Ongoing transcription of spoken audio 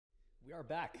We are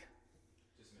back.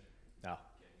 Just a minute. No.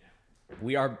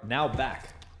 We are now back.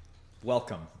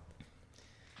 Welcome.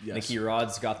 Yes. Nicky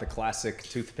Rod's got the classic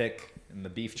toothpick and the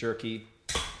beef jerky.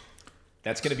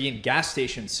 That's going to be in gas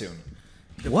stations soon.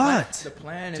 The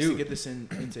plan is to get this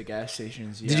into gas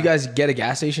stations. Yeah. Did you guys get a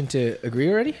gas station to agree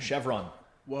already? Chevron.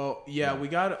 Well, yeah, we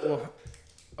got. Well,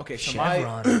 okay,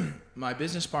 so my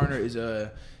business partner is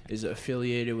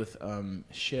affiliated with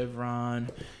Chevron,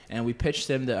 and we pitched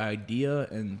them the idea,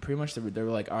 and pretty much they were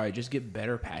like, all right, just get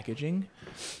better packaging,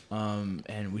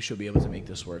 and we should be able to make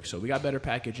this work. So we got better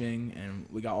packaging, and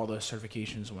we got all the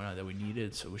certifications and whatnot that we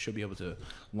needed, so we should be able to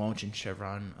launch in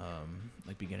Chevron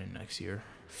like beginning next year.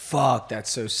 Fuck,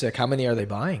 that's so sick. How many are they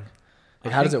buying?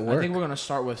 Like, how does it work? I think we're gonna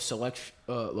start with select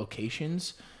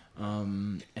locations,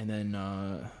 and then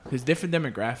because different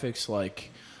demographics,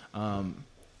 like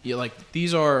like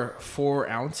these are 4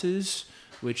 ounces,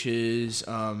 which is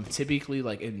typically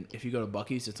like if you go to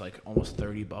Buc-ee's, it's like almost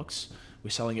 $30. We're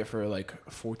selling it for like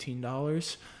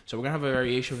 $14. So we're gonna have a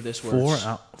variation of this. Where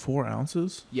 4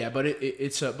 ounces? Yeah, but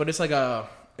it's like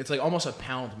almost a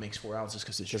pound makes 4 ounces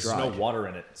because it's dry. There's no water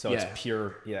in it, so it's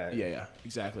pure. Yeah,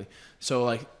 exactly. So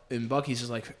like in Buc-ee's,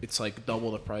 it's like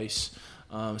double the price.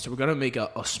 So we're gonna make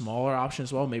a smaller option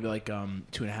as well, maybe like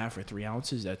 2.5 or 3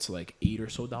 ounces. That's like $8 or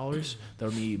so.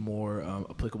 That'll be more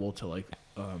applicable to like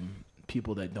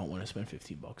people that don't want to spend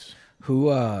 $15.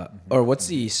 Who or what's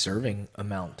the serving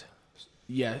amount?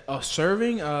 Yeah, a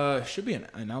serving should be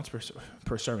an ounce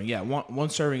per serving. Yeah, one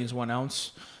serving is 1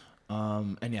 ounce.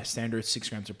 And yeah, standard 6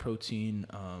 grams of protein.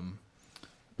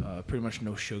 Pretty much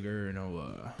no sugar,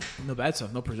 no bad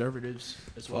stuff, no preservatives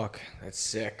as well. Fuck, that's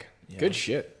sick. Yeah. Good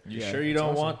shit. You sure you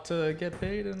don't want to get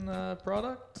paid in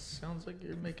product? Sounds like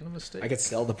you're making a mistake. I could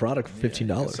sell the product for $15.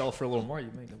 You could sell for a little more, you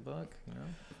make $1.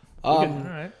 All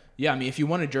right. Yeah, I mean, if you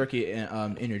want to jerky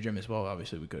in your gym as well,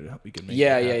 obviously we could make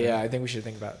Yeah. that I think we should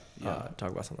think about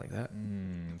talk about something like that.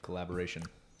 Collaboration.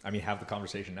 I mean, have the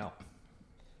conversation now.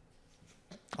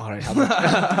 All right,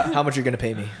 how much are you gonna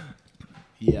pay me?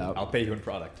 Yeah, I'll pay you in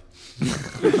product.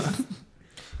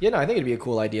 Yeah, no, I think it'd be a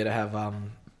cool idea to have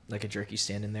like a jerky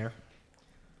stand in there,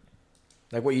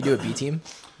 like what you do at B Team,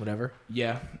 whatever.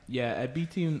 Yeah. At B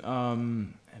Team,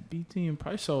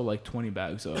 probably sell like 20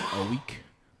 bags a week,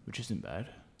 which isn't bad.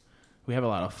 We have a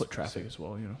lot of foot traffic as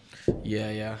well,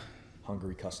 Yeah.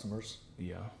 Hungry customers.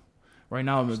 Yeah. Right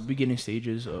now, I'm in the beginning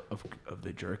stages of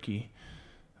the jerky.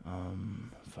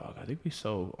 I think we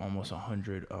sell almost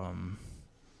 100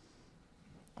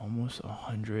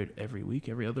 every week,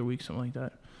 every other week, something like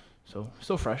that. So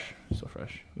still fresh.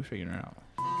 We're figuring it out.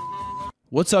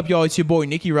 What's up, y'all? It's your boy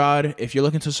Nicky Rod. If you're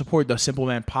looking to support the Simple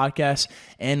Man podcast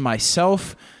and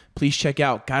myself, please check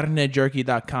out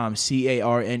carnejerky.com.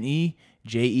 CarneJerky.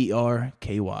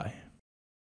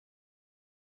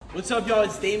 What's up, y'all?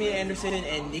 It's Damian Anderson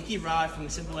and Nicky Rod from the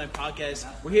Simple Man Podcast.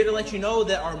 We're here to let you know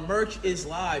that our merch is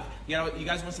live. You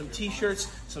guys want some t-shirts,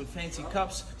 some fancy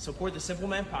cups, support the Simple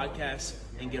Man Podcast,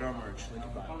 and get our merch. Link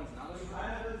in bio.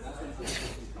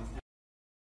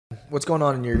 What's going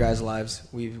on in your guys' lives?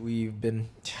 We've been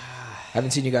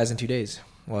haven't seen you guys in 2 days.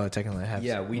 Well, technically I have.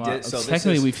 Yeah, we did. So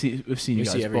technically we've seen you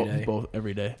guys every both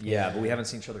every day. Yeah, but we haven't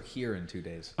seen each other here in 2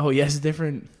 days. Oh, yes,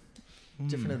 different.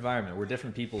 Different environment. We're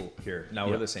different people here. No,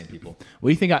 we're the same people. What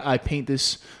do you think? I paint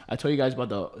this. I told you guys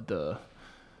about the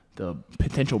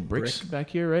potential bricks back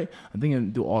here, right? I think I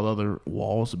do all the other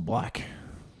walls black.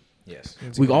 Yes.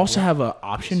 We also have an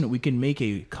option. We can make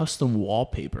a custom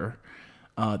wallpaper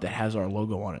that has our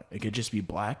logo on it. It could just be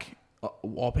black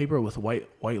wallpaper with white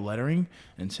lettering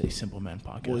and say Simple Man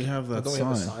Podcast. Well, you have that Don't sign. we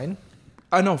have a sign?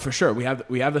 I know for sure. We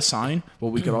have the sign, but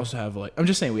we could also have like I'm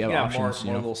just saying we have options.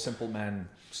 More little Simple Man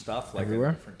stuff like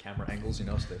everywhere, different camera angles, so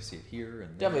they see it here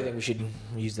and definitely think we should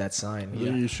use that sign. Yeah.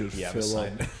 You should fill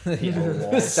up the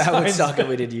walls. That would suck if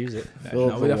we did use it.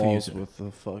 Fill up the walls with the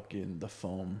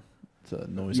foam. The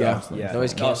noise canceling. Yeah.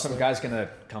 Noise canceling. Some guy's gonna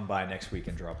come by next week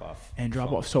and drop off.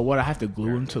 So what? I have to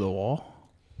glue them to the wall?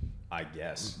 I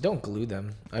guess. Don't glue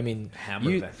them. I mean,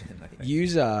 Hammer them in, I think.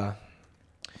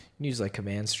 Use like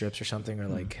command strips or something, or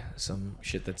like some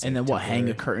shit that's. And like then what? Hang a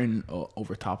temporary. curtain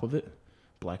over top of it,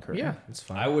 black curtain. Yeah, it's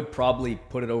fine. I would probably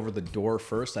put it over the door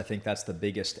first. I think that's the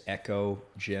biggest echo,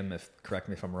 Jim. Correct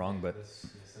me if I'm wrong, but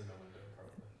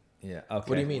yeah. Okay.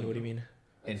 What do you mean? What do you mean?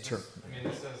 This has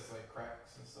like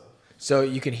cracks and stuff. So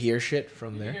you can hear shit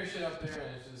from there. You can hear shit up there,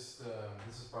 and it's just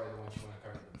this is probably the one you want to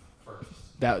cover first.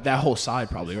 That whole side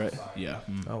probably, right? Side. Yeah.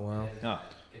 Mm. Oh wow. No.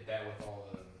 Get that with all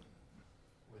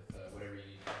whatever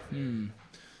you need.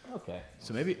 Okay.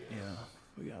 So maybe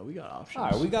we got options. All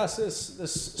right, we got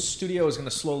this studio is going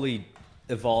to slowly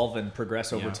evolve and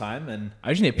progress over time. And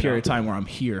I just need a period of time where I'm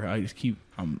here. I just keep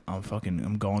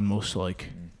I'm gone most like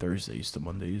Thursdays to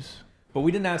Mondays. But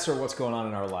we didn't answer what's going on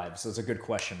in our lives. That's a good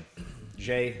question.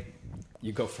 Jay,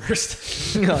 you go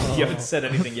first. You haven't said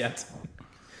anything yet.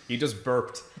 You just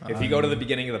burped. If you go to the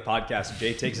beginning of the podcast,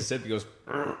 Jay takes a sip. He goes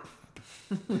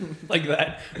like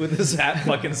that with his hat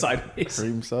fucking sideways.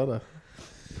 Cream soda.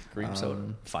 Cream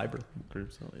soda. Fiber. Cream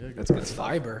soda. Yeah, That's good stuff.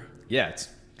 Fiber. Yeah,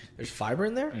 There's fiber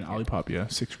in there? And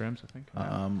Olipop, 6 grams, I think.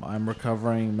 I'm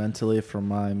recovering mentally from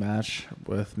my match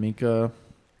with Mika.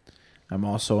 I'm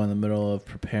also in the middle of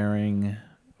preparing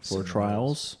for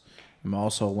trials. I'm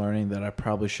also learning that I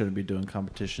probably shouldn't be doing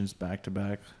competitions back to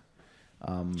back.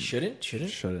 Shouldn't?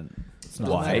 It's not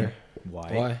Why?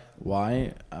 fair.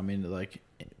 Why? I mean, like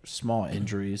small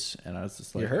injuries, and I was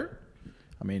just like, You're hurt?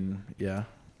 I mean, yeah.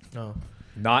 No.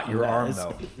 Not your arm It's-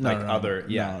 though. No, Like no, other.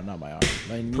 Yeah. No, not my arm.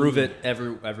 My knee. Prove it,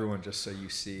 everyone, just so you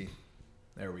see.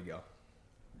 There we go.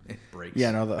 It breaks.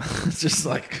 Yeah, no, it's just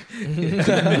like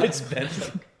It's bent.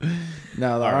 no, the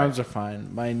All right. arms are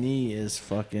fine. My knee is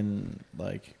fucking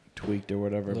like tweaked or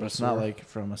whatever, but Little it's not sore. like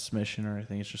from a submission or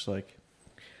anything. It's just like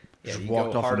Yeah, just you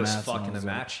walked go off hard the as mats and fuck I in a was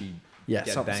like- match. You yeah,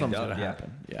 get something's banged up. gonna Yeah.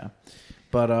 happen. Yeah,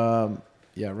 but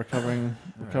yeah,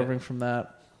 recovering from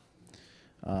that.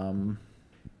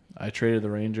 I traded the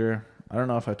Ranger. I don't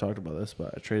know if I talked about this,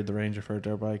 but I traded the Ranger for a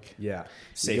dirt bike. Yeah. You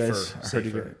Safer. guys, I heard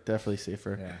you Safer. get- definitely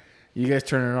safer. Yeah. You guys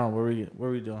turn it on. What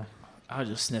were we doing? I was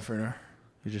just sniffing her.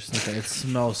 You just sniffing. It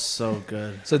smells so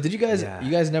good. So did you guys? Yeah.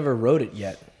 You guys never rode it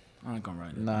yet? I'm not gonna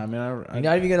ride it. No, I mean, You're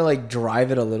not even gonna like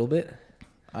drive it a little bit?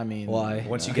 I mean, Why?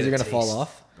 Once you Because get you're a gonna fall taste.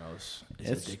 off. Bro, it's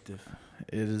It's- addictive.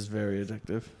 it is very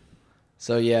addictive.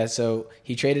 So yeah, so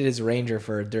he traded his Ranger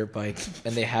for a dirt bike,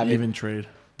 and they haven't Even trade.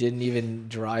 didn't even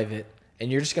drive it.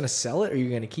 And you're just gonna sell it, or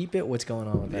you're gonna keep it? What's going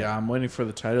on with that? Yeah, I'm waiting for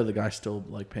the title. The guy's still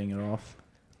like paying it off.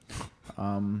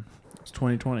 It's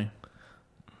 2020.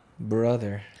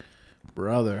 Brother.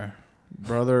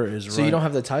 Brother is right. So you don't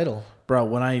have the title. Bro,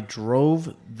 when I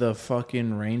drove the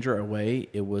fucking Ranger away,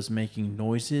 it was making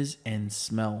noises and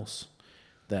smells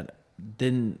that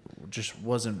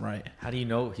wasn't right. How do you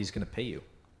know he's going to pay you?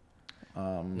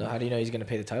 No, how do you know he's gonna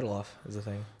pay the title off? Is the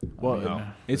thing. Well, no.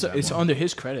 it's under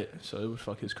his credit, so it would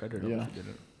fuck his credit up Yeah. if he did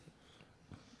it.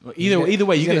 Well, either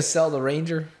way, he's you gonna can sell the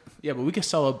Ranger. yeah, but we could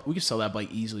sell that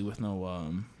bike easily with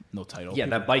no title. Yeah,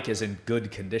 that bike is in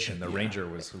good condition. The Ranger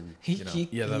was, you know.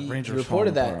 Yeah, that he Ranger's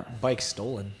reported falling that apart. bike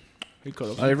stolen. he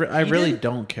could I have. really did?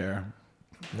 don't care.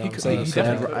 No, He I'm could- saying he he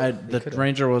definitely could've. The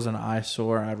Ranger was an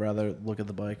eyesore. I'd rather look at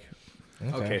the bike.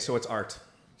 Okay, so it's art.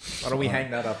 Why don't we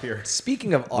hang that up here?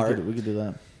 Speaking of art, We could do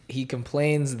that. he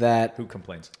complains that Who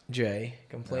complains? Jay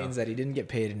complains that he didn't get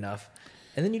paid enough,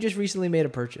 and then you just recently made a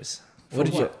purchase. What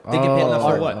did what? you? They get paid enough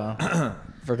for for what?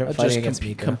 For Just fighting against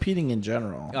Mika. competing in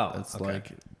general. Oh, it's okay.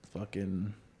 like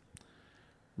fucking.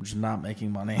 I'm just not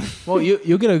making money. Well,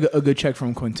 you'll get a good check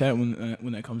from Quintet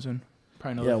when that comes in.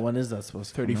 Probably Yeah, another when is that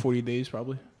supposed to 30, come in? 40 days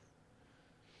probably.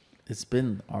 It's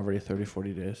been already 30,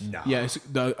 40 days. No. Yeah,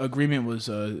 the agreement was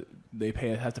they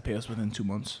have to pay us within 2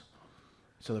 months,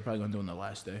 so they're probably gonna do it on the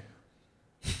last day.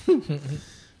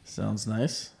 Sounds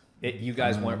nice. You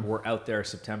guys were out there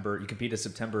September. You competed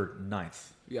September 9th,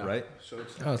 right? So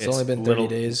it's Oh, it's It's only been 30 little-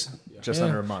 days. Just Yeah,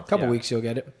 under a month. Couple yeah. weeks you'll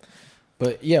get it.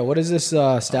 But yeah, what is this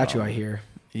statue I hear?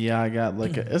 Yeah, I got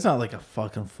like it's not like a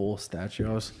fucking full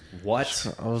statue.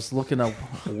 What? I was looking up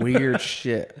weird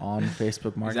shit on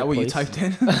Facebook Marketplace. is that what you typed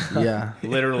in? Yeah.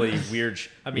 Literally weird.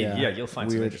 I mean, yeah, you'll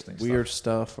find some weird, interesting weird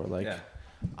stuff. stuff or like Yeah.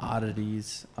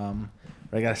 oddities.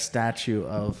 But I got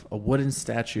a wooden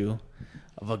statue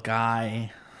of a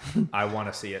guy, I want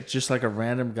to see it. just like a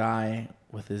random guy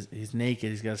with he's naked.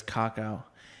 He's got his cock out,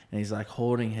 and he's like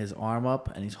holding his arm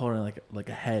up, and he's holding like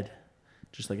a head,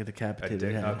 just like a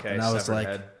decapitated head. Okay, and I was severed like,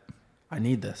 head. I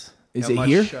need this. Is How it much,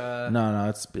 here?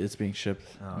 No, it's being shipped.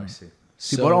 Oh, I see.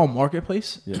 So you bought it on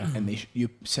Marketplace, Yeah. and you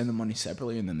send the money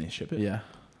separately, and then they ship it. Yeah,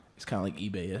 It's kind of like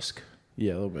eBay-esque.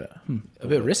 yeah, a little bit. a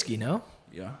bit risky, no?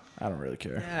 Yeah. I don't really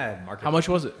care. Yeah, market. How much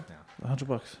was it?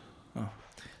 $100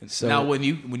 So- now when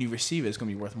you receive it, it's gonna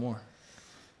be worth more.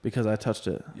 because I touched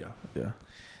it. Yeah. Yeah.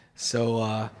 So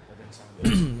I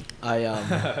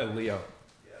Leo.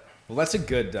 Well, that's a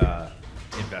good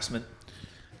investment.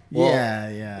 Well,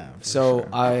 yeah. for so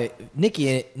sure.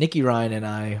 Nikki Ryan and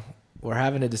I were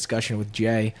having a discussion with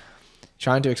Jay,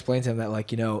 trying to explain to him that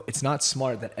like, you know, it's not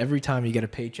smart that every time you get a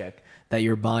paycheck that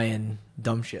you're buying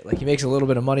dumb shit. Like he makes a little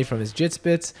bit of money from his Jits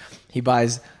bits. He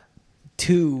buys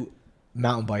 2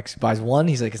 mountain bikes. Buys one,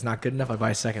 he's like, it's not good enough. I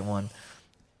buy a second one.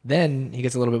 Then he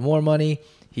gets a little bit more money.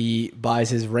 He buys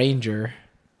his Ranger.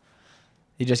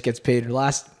 He just gets paid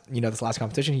this last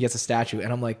competition, he gets a statue,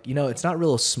 and I'm like, it's not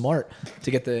real smart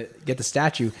to get the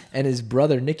statue. And his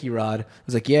brother Nicky Rod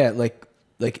was like, yeah, like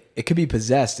it could be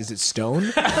possessed. Is it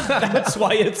stone? That's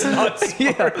why it's not smart.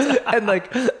 Yeah. And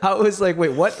like I was like,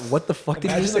 wait, what the fuck did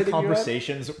you Imagine say? the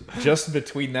conversations just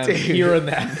between them here and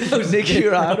that. Nicky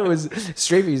Rod was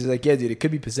straight. He's like, yeah, dude, it could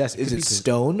be possessed. Is it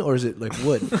stone or is it like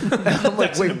wood? And I'm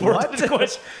like, wait, what?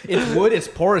 Question. It's wood. It's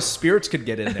porous. Spirits could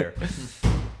get in there.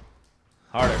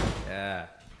 Harder. Yeah.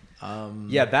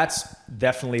 Yeah, that's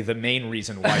definitely the main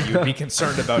reason why you'd be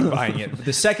concerned about buying it. But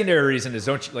the secondary reason is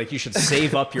you should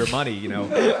save up your money,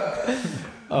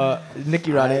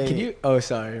 Nicky Rod, can you? Oh,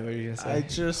 sorry. What were you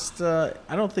gonna say?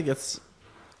 I don't think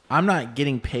I'm not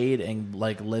getting paid and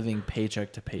like living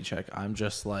paycheck to paycheck. I'm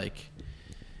just like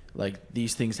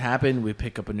these things happen. We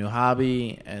pick up a new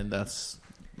hobby, and that's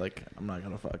like I'm not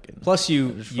gonna fucking. Plus,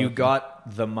 you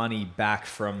got the money back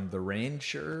from the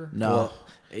Ranger. No. Well,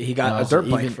 he got a dirt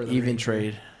bike for the even Ranger.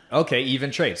 trade. Okay,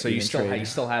 even trade. So he trade.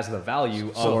 still has the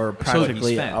value Or of practically what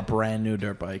he spent. a brand new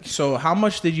dirt bike. So how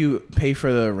much did you pay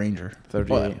for the Ranger?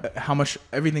 38. How much?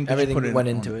 Everything did you put in went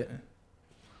on into it.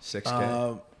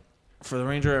 $6K. For the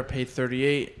Ranger, I paid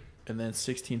 38, and then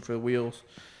 16 for the wheels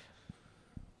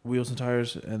and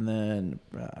tires, and then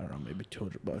I don't know, maybe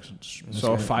 $200.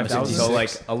 So 5,000. So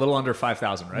like a little under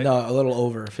 5,000, right? No, a little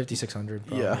over 5,600.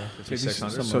 Yeah,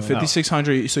 5,600. So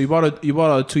 5,600. So you bought a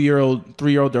 2-year-old,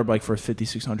 3-year-old dirt bike for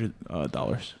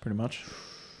 $5,600. Pretty much.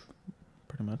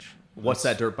 What's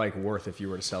that dirt bike worth if you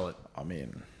were to sell it? I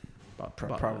mean,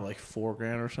 probably like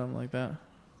 $4,000 or something like that.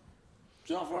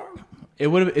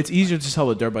 It's easier to sell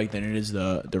a dirt bike than it is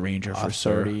the Ranger for A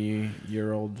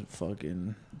 30-year-old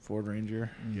fucking Ford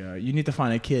Ranger. Yeah, you need to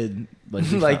find a kid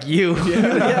Like you.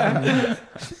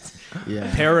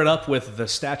 Yeah. Pair it up with the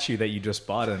statue that you just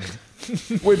bought, and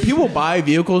when people buy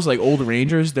vehicles like old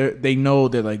Rangers, they know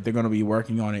that like they're gonna be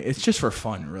working on it. It's just for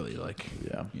fun, really. Like,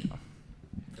 Yeah.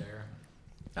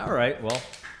 all right, well,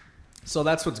 so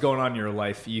that's what's going on in your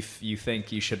life. You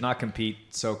think you should not compete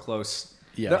so close.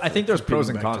 Yeah, I think there's pros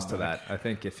and back to cons to back. that.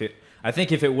 I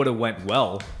think if it would have went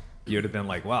well, you'd have been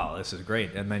like, wow, this is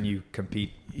great, and then you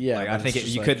compete. Yeah, like, but I think it's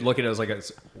just you like- could look at it as like a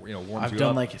warms I've you done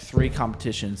up. like 3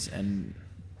 competitions and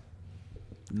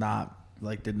did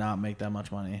not make that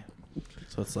much money.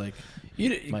 So it's like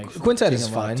Like, Quintet is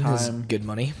taking a lot fine. of It's time. good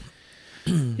money.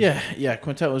 yeah,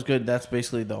 Quintet was good. That's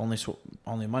basically the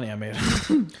only money I made.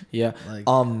 Yeah. Like-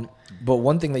 But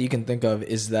one thing that you can think of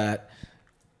is that.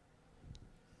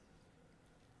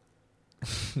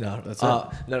 No, That's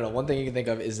no. One thing you can think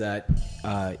of is that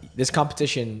this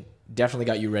competition definitely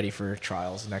got you ready for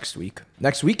trials next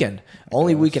weekend.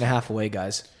 Only a week and a half away,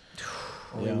 guys.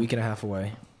 Only a week and a half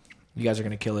away. You guys are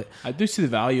gonna kill it. I do see the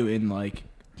value in like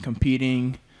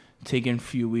competing, taking a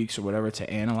few weeks or whatever to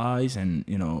analyze and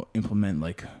implement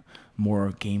like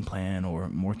more game plan or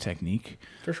more technique.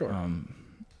 For sure.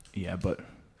 Yeah, but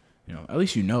at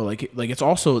least like it's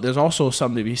also there's also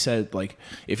something to be said like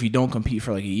if you don't compete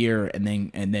for like a year and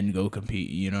then go compete,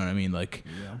 you know what I mean? Like,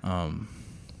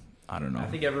 I don't know. I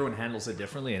think everyone handles it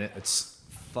differently, and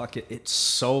it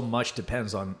so much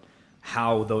depends on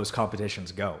how those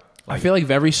competitions go. I feel like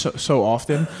very so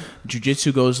often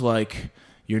jiu-jitsu goes like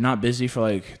you're not busy for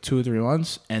like 2 or 3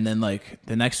 months, and then like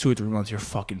the next 2 or 3 months you're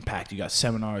fucking packed. You got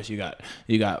seminars, you got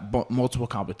multiple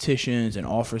competitions and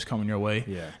offers coming your way.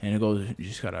 Yeah. And it goes. You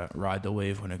just gotta ride the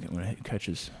wave when it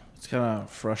catches. It's kind of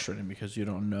frustrating because you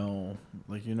don't know,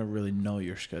 like you never really know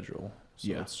your schedule. So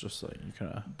Yeah. it's just like you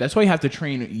kind of. That's why you have to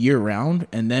train year round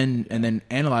and then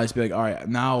analyze. Be like, all right,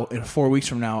 now in 4 weeks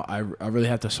from now, I really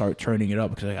have to start turning it up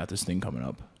because I got this thing coming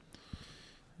up.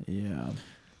 Yeah.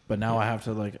 But now I have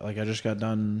to like I just got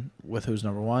done with Who's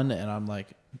Number One, and I'm like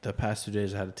the past 2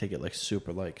 days I had to take it like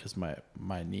super light because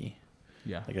my knee.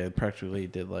 Yeah. Like I practically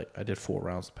did 4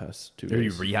 rounds the past 2 Are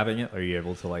days. you rehabbing it? Are you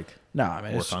able to like? No, I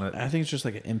mean, work on it? I think it's just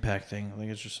like an impact thing. I think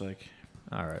it's just like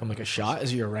All right. From like a shot.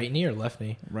 Is it your right knee or left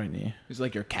knee? right knee. It's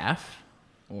like your calf,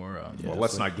 or Yeah, Well, it's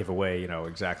let's like- not give away,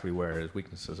 exactly where his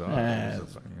weaknesses are. Yeah.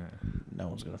 It's like, yeah. No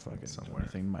one's gonna fucking do Somewhere.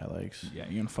 anything to my legs. yeah,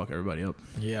 you're gonna fuck everybody up.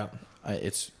 Yeah.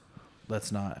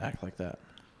 Let's not act like that.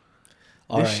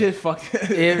 All right. shit, fuck.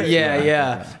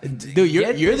 Yeah. Dude,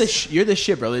 you're the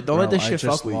shit, bro. Don't let this I shit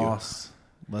just fuck with you. lost.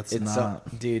 Let's It's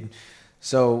not. dude.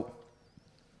 So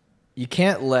you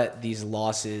can't let these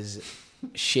losses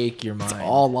shake your mind.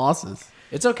 All losses.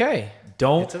 It's okay.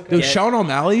 Don't. It's okay. Dude, Yeah. Sean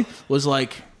O'Malley was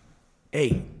like,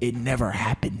 "Hey, it never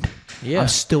happened. Yeah. I'm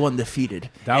still undefeated."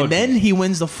 That would And then he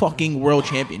wins the fucking world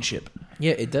championship.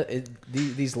 Yeah,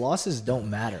 these losses don't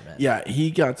matter, man. Yeah,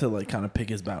 he got to kind of pick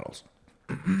his battles.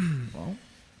 I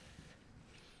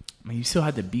mean, you still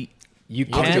had to beat You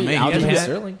I'll can't. make Aljamain can't-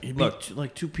 Sterling. He Look. beat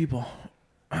like 2 people.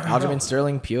 Aljamain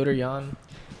Sterling, Piotr Jan.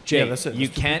 Jay, Yeah, that's it. you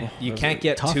That's 2 can't people. you That's can't it.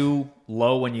 get Tough. too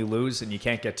low when you lose, and you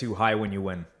can't get too high when you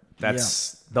win.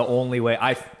 That's the only way. Yeah,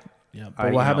 I- but you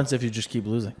what know. happens if you just keep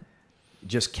losing?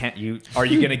 just can't. Are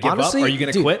you gonna give Honestly, up? Are you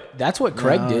gonna dude, quit? That's what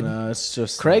Craig did. No, it's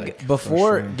just Craig, like,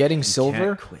 before frustrating. getting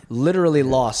silver, quit. literally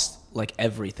lost like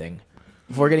everything.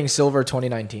 Before getting silver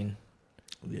 2019.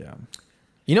 Yeah.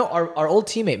 You know, our old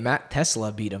teammate Matt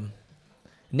Tesla beat him.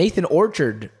 Nathan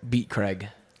Orchard beat Craig.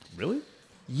 Really?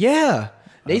 Yeah.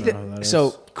 know who Nathan. that So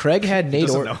is. Craig had Nate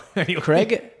doesn't know. Anyway. Craig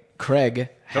Don't know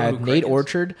had who Nate Craig is.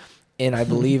 Orchard in, I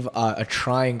believe, a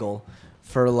triangle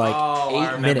for like Oh, I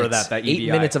 8 remember minutes. that 8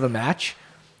 EBI. minutes of a match.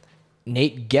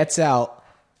 Nate gets out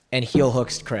and heel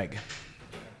hooks Craig.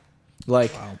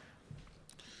 Like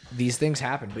these things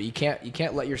happen, but you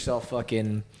can't let yourself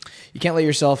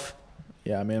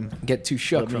Yeah, I mean, get too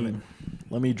shook from it.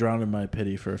 let me drown in my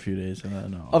pity for a few days, and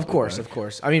then Of course.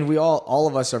 I mean, all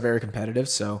of us are very competitive.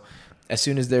 So as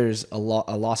soon as there's a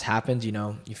loss happens, you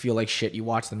know, you feel like shit. You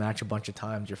watch the match a bunch of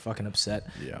times, you're fucking upset.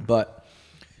 Yeah. But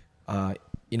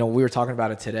you know, we were talking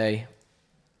about it today.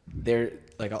 There,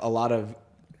 like a lot of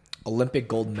Olympic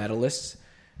gold medalists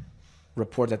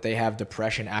report that they have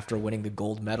depression after winning the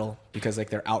gold medal because like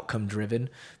they're outcome driven,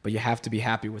 but you have to be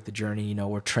happy with the journey. You know,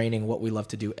 we're training what we love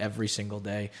to do every single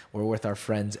day. We're with our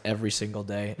friends every single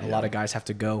day. A lot of guys have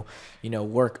to go, you know,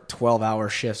 work 12-hour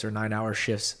shifts or 9-hour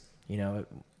shifts. You know,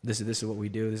 this is what we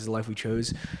do. This is the life we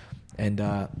chose. And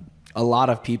a lot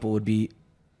of people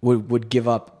would give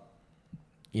up,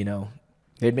 you know,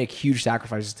 they'd make huge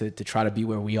sacrifices to try to be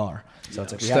where we are. So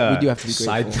it's like we do have to be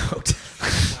grateful. Side note.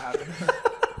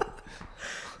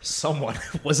 Someone,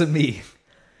 wasn't me,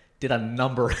 did a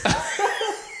number.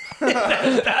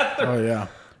 Oh yeah,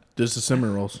 there's the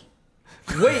cinnamon rolls.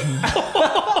 Wait.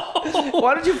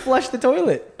 Why did you flush the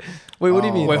toilet? Wait, what do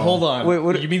you mean? Wait, hold on. Wait,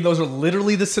 what? You mean those are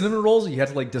literally the cinnamon rolls you had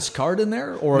to like discard in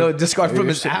there, or No, discard from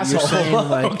his you're asshole. saying,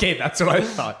 like- okay, that's what I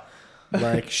thought.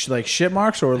 like shit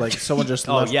marks, or like someone just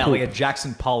Oh left yeah, poop? like a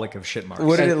Jackson Pollock of shit marks.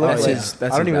 What did it look That's like? his-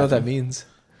 that's I don't his even know what that bathroom. means.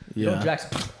 You know Yeah,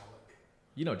 Jackson.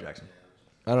 You know Jackson.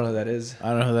 I don't know what that is. I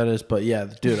don't know who that is, but yeah,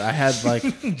 dude, I had like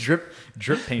drip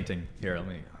painting. Here, let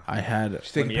me Take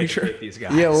a picture. educate these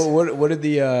guys. Yeah, what did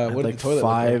the what like did the toilet look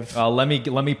like? 5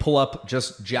 Let me pull up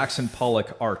just Jackson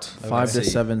Pollock art. 5 to Let's see.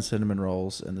 7 cinnamon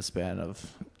rolls in the span of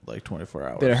like 24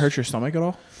 hours. Did it hurt your stomach at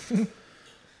all?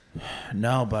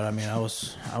 No, but I mean, I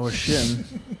was shitting.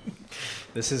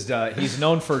 This is he's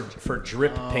known for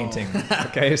drip painting.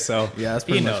 Okay, so Yeah, that's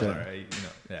he pretty knows. much it. All right, you know,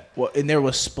 yeah. Well, and there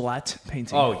was splat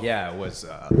painting. Oh yeah, it was.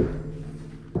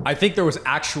 I think there was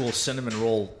actual cinnamon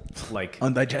roll like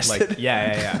Undigested? Like,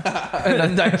 yeah. An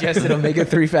undigested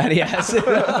omega-3 fatty acid.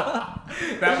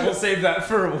 That we'll save that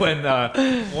for when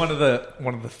one of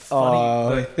the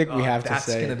funny. I think we have to that's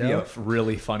say gonna it, be no? a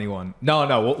really funny one. No,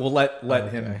 we'll let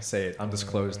him Okay. say it.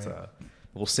 Undisclosed.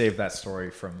 We'll save that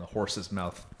story from the horse's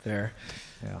mouth. Fair.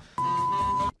 Yeah.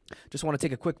 Just want to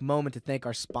take a quick moment to thank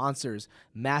our sponsors,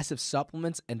 Massive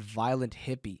Supplements and Violent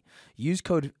Hippie. Use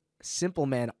code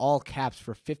SimpleMan, all caps,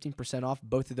 for 15% off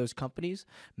both of those companies.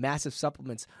 Massive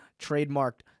Supplements,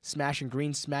 trademarked Smash and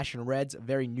Greens, Smash and Reds,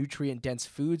 very nutrient-dense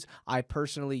foods. I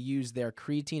personally use their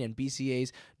creatine and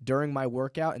BCAAs during my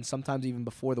workout and sometimes even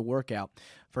before the workout.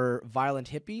 For Violent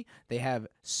Hippie, they have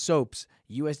soaps,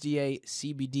 USDA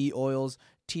CBD oils,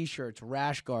 T-shirts,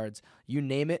 rash guards, you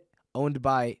name it, owned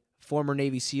by former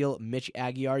Navy SEAL Mitch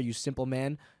Aguiar. Use Simple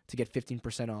Man to get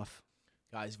 15% off.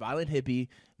 Guys, Violent Hippie,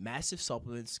 Massive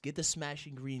Supplements, get the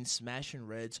Smashing Greens, Smashing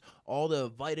Reds, all the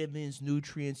vitamins,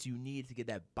 nutrients you need to get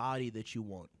that body that you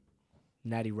want.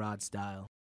 Natty Rod style.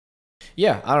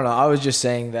 Yeah, I don't know. I was just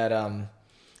saying that,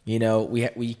 you know,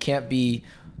 we can't be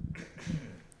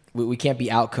we can't be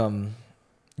outcome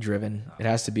driven. It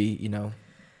has to be, you know.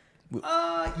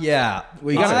 Yeah.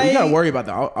 Well, you gotta worry about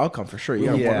the outcome for sure. You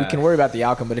gotta Yeah. We can worry about the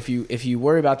outcome, but if you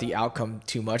worry about the outcome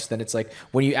too much, then it's like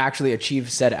when you actually achieve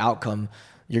said outcome,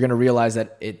 you're gonna realize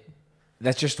that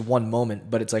that's just one moment.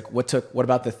 But it's like what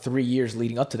about the 3 years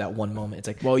leading up to that one moment? It's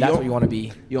like, well, that's what you want to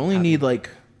be. You only need like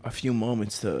a few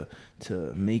moments to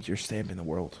make your stamp in the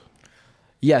world.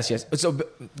 Yes. So,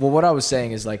 well, what I was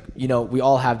saying is like, you know, we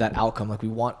all have that outcome. Like we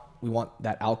want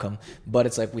that outcome, but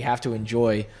it's like we have to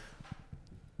enjoy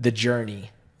the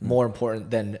journey more important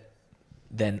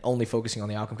than only focusing on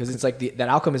the outcome, because it's like that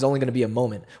outcome is only going to be a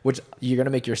moment, which you're going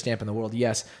to make your stamp in the world,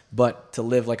 yes, but to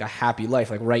live like a happy life,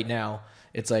 like right now,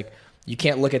 it's like you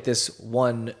can't look at this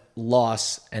one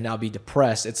loss and now be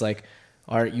depressed. It's like,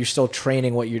 all right, you're still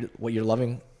training what you're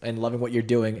loving and loving what you're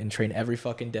doing, and train every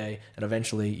fucking day, and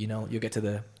eventually, you know, you'll get to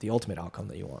the ultimate outcome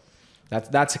that you want.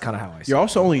 That's kind of how I see You're it.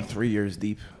 also only 3 years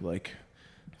deep. Like,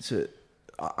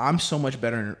 I'm so much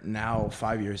better now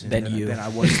 5 years in Than you. than I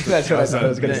was. That's what I thought I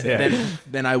was gonna say.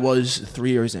 Than I was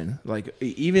 3 years in. Like,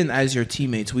 even as your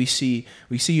teammates, we see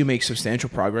you make substantial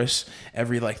progress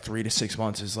every like 3 to 6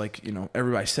 months. Is like, you know,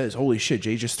 everybody says, "Holy shit,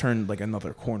 Jay just turned like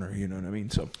another corner." You know what I mean?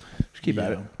 So just keep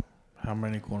at it. How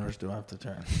many corners do I have to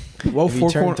turn? Well, If you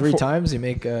turn 3 times, you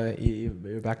make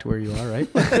you're back to where you are,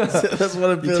 right? That's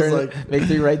what it You turn, make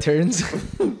 3 right turns.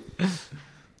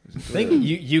 I think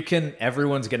you can.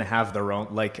 Everyone's gonna have their own.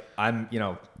 Like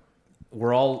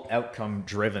we're all outcome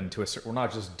driven to a certain. We're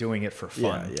not just doing it for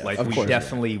fun. Yeah, like of we course,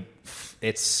 definitely.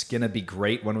 It's gonna be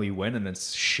great when we win, and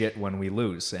it's shit when we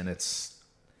lose, and it's.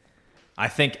 I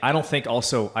don't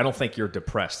think you're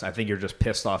depressed. I think you're just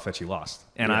pissed off that you lost.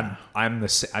 And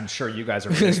I'm sure you guys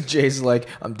are pissed. Jay's like,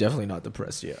 I'm definitely not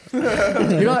depressed yet.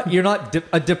 You're not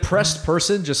a depressed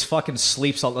person just fucking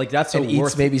sleeps all like that's And a eats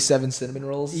worth maybe 7 cinnamon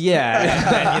rolls.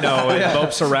 yeah, and it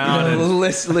mopes around and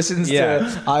Listens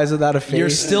to Eyes Without a Face.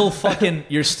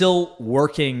 you're still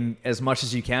working as much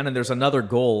as you can, and there's another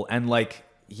goal, and like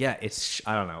it's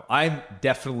I don't know. I'm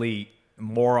definitely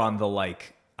more on the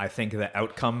like I think the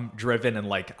outcome driven, and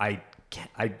like I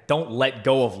don't let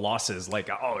go of losses. Like,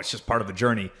 oh, it's just part of the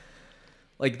journey.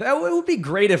 Like that it would be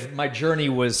great if my journey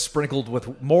was sprinkled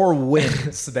with more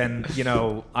wins than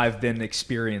I've been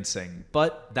experiencing.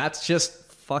 But that's just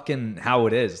fucking how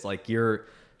it is. Like you're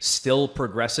still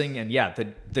progressing, and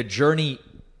the journey.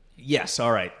 Yes,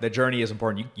 all right, the journey is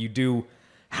important. You do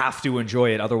have to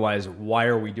enjoy it, otherwise, why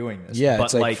are we doing this? Yeah, but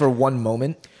it's like for one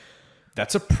moment.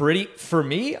 That's for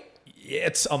me.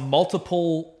 It's a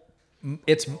multitude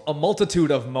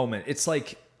of moment. It's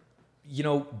like,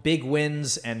 big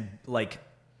wins and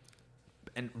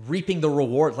reaping the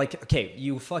reward. Like, okay,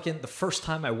 the first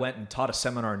time I went and taught a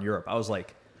seminar in Europe, I was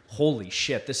like, holy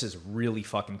shit, this is really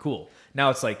fucking cool. Now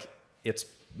it's like, it's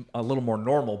a little more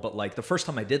normal, but like the first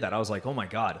time I did that, I was like, oh my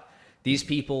God, these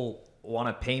people want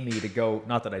to pay me to go.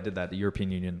 Not that I did that. The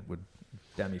European Union would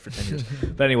damn me for 10 years.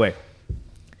 But anyway,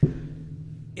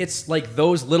 it's like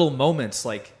those little moments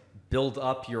like build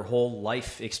up your whole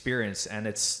life experience, and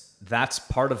that's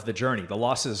part of the journey. The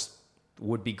losses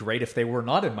would be great if they were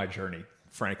not in my journey,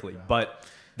 frankly, but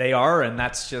they are, and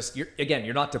that's just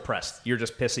you're not depressed. You're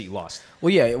just pissed that you lost.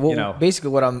 Well, yeah. Well,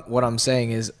 basically, what I'm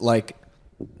saying is like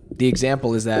the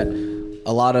example is that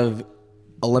a lot of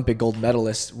Olympic gold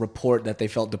medalists report that they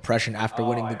felt depression after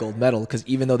winning the gold medal, because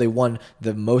even though they won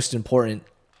the most important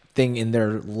thing in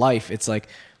their life, it's like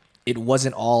it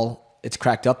wasn't all it's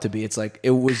cracked up to be. It's like it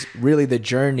was really the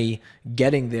journey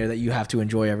getting there that you have to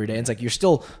enjoy every day. And it's like you're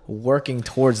still working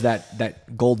towards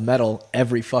that gold medal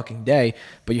every fucking day,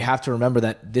 but you have to remember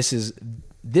that this is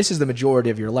the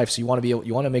majority of your life. So you want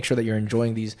to make sure that you're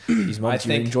enjoying these moments.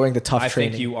 You're enjoying the tough training.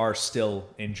 I think you are still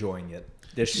enjoying it.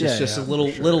 There's just a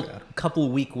little couple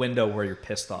week window where you're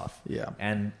pissed off. Yeah.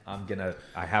 And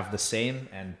I have the same,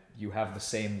 and you have the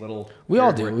same little. We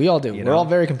all do. We're all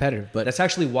very competitive, but that's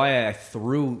actually why I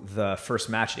threw the first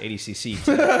match at ADCC.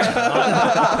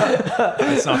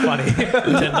 It's not funny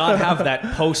to not have that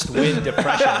post-win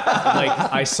depression. Like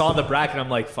I saw the bracket, I'm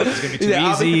like, "Fuck, it's gonna be too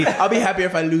easy." I'll be happy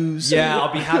if I lose. Yeah,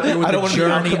 I'll be happy with the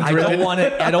journey. I don't want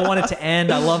it to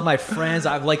end. I love my friends.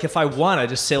 I'm like, if I won, I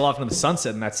just sail off into the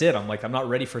sunset, and that's it. I'm like, I'm not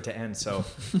ready for it to end. So,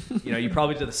 you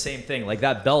probably did the same thing. Like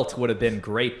that belt would have been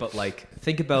great, but like,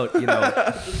 think about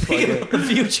the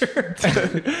future.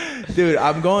 Dude,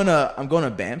 I'm going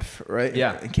to Banff, right?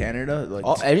 Yeah, in Canada.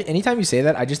 Like anytime you say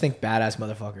that, I just think badass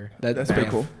motherfucker. That's pretty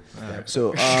cool.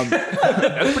 So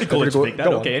that's pretty cool. To think that.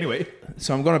 Okay, anyway.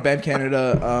 So I'm going to Banff,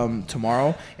 Canada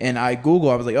tomorrow, and I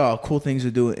was like, oh, cool things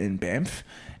to do in Banff,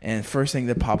 and first thing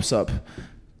that pops up.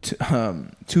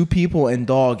 2 people and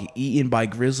dog eaten by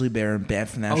grizzly bear in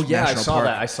Banff National Park.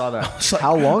 I saw that.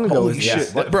 How long ago was shit,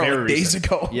 that? bro? Days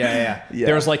ago. Yeah.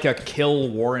 There was like a kill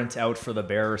warrant out for the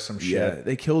bear or some shit. Yeah,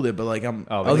 they killed it, but like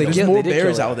there's more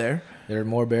bears out there. There are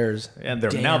more bears, and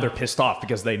they're pissed off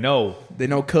because they know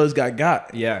cuz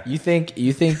got. Yeah. You think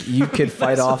you could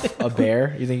fight off a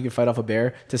bear? You think you could fight off a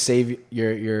bear to save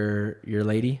your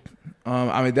lady?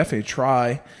 I would definitely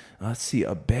try. Let's see,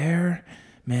 a bear.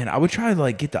 Man, I would try to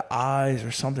like get the eyes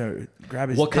or something. Or grab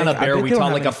his. What kind of bear are we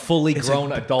talking? Like a fully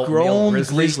grown adult male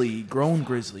grizzly? Grown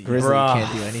grizzly. Grizzly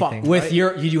can't do anything. With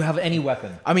you have any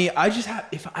weapon? I mean, I just have.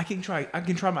 If I can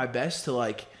try my best to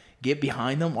like get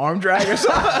behind them, arm drag or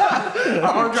something.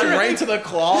 Arm drag right into the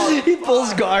claw. He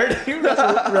pulls guard. He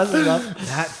wrestles up.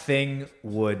 That thing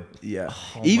would. Yeah.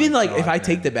 Even like if I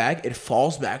take the bag, it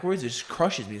falls backwards. It just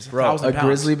crushes me. It's 1,000 pounds. A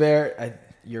grizzly bear.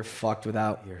 you're fucked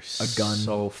without a gun.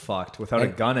 So fucked without a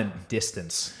gun and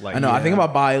distance. Like I know. I think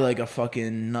about buying like a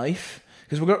fucking knife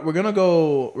because we're gonna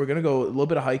go a little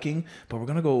bit of hiking, but we're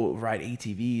gonna go ride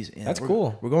ATVs. And That's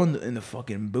cool. We're going in the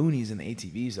fucking boonies in the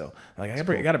ATVs though. Like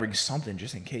I gotta bring something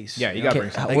just in case. Yeah, you gotta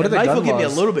bring something. Like, What are the knife gun will give me a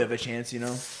laws? little bit of a chance, you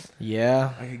know.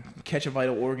 Yeah. I could catch a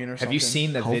vital organ or something. Have you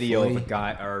seen the video of a Hopefully.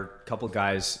 guy or a couple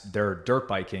guys? They're dirt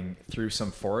biking through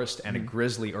some forest, and a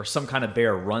grizzly or some kind of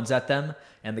bear runs at them,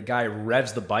 and the guy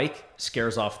revs the bike,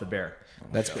 scares off the bear.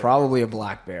 That's probably a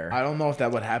black bear. I don't know if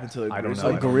that would happen to a I don't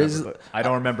grizzly. know. I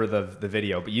don't remember the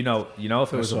video, but you know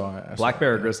if it was a black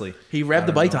bear or grizzly. He revved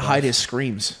the bike to hide his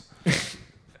screams.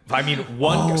 I mean,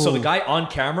 so the guy on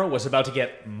camera was about to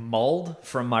get mauled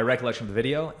from my recollection of the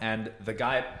video, and the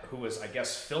guy who was, I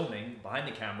guess, filming behind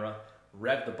the camera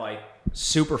revved the bike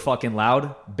super fucking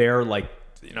loud. Bear,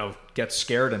 gets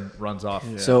scared and runs off.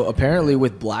 Yeah. So apparently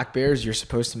with black bears, you're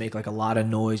supposed to make like a lot of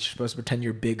noise. You're supposed to pretend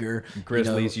you're bigger.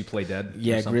 Grizzlies, you play dead.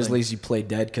 Yeah, or something. grizzlies, you play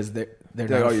dead because they're They're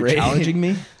not like, "Oh, you're afraid. challenging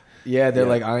me?" Yeah, they're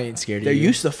like, I ain't scared of They're you.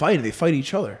 used to fighting. They fight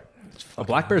each other.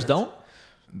 Black bears don't.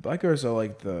 Black bears are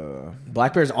like the.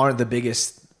 Black bears aren't the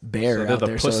biggest bear So they're out the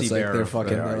there, pussy so it's like bear they're of-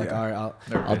 fucking. they are, They're like, yeah. all right,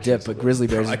 They're I'll bitches. dip. But grizzly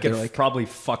bears, I could they're like, probably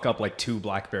fuck up like 2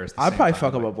 black bears. At the I'd same probably time,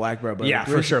 fuck up but- a black bear, but Yeah, a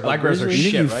for sure. Black bears are you think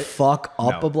shit, you right? fuck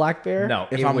up No. a black bear? No,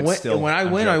 If it I'm would win, still. when I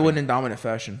I'm win, I joking. win in dominant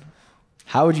fashion.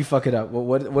 How would you fuck it up?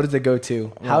 What does it go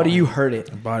to? How do you hurt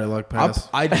it? Body lock pass.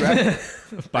 I grab.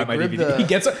 Buy I my grab DVD.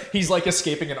 the- He's like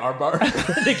escaping an armbar.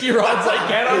 Nicky Rod's like,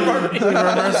 get armbar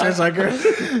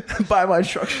me. Buy my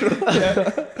instructional.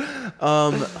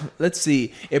 Let's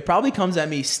see. It probably comes at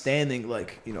me standing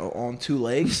on 2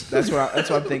 legs. That's what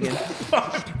I'm thinking.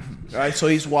 All right, so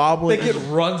he's wobbling. Like it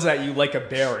runs at you like a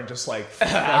bear and just like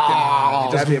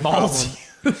fucking That'd be a just mauls you.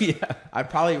 Yeah. I'd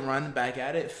probably run back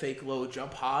at it, fake low,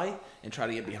 jump high, and try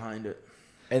to get behind it.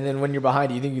 And then when you're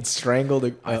behind, you think you'd strangle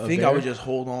the? I think I would just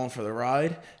hold on for the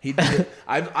ride.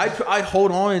 I'd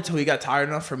hold on until he got tired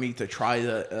enough for me to try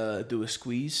to do a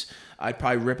squeeze. I'd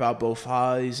probably rip out both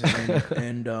eyes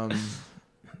and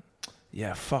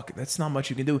yeah, fuck. That's not much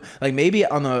you can do. Like maybe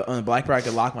on the black bear I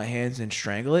could lock my hands and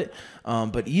strangle it.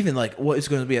 But even like what is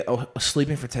going to be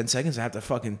sleeping for 10 seconds? I have to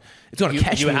fucking. It's going to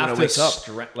catch me when I wake up.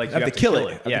 Like I have to kill it.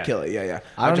 I have to kill it. Yeah.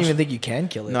 I don't even think you can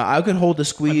kill it. No, I could hold the I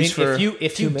squeeze mean, for.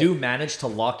 if you do manage to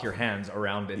lock your hands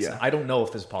around it, Yeah. I don't know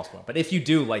if this is possible, but if you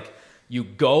do, like you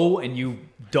go and you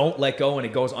don't let go and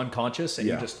it goes unconscious and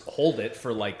Yeah. you just hold it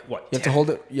for like what? You have to hold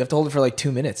it. You have to hold it for like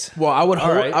 2 minutes. Well, I would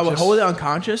hold. right, I would just- hold it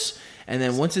unconscious, and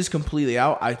then once it's completely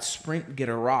out, I'd sprint, get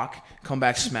a rock, come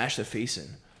back, smash the face in.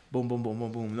 Boom, boom, boom,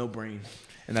 boom, boom. No brain,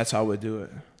 and that's how I would do it.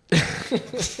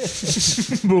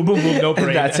 boom, boom, boom, no brain.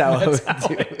 And that's how I would how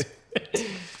do it.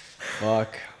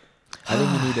 Fuck. I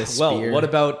think you need a spear. Well, what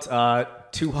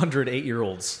about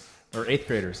 208-year-olds or 8th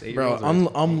graders? 8-year-olds Bro,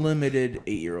 or- unlimited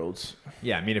 8-year-olds.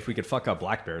 yeah, I mean, if we could fuck up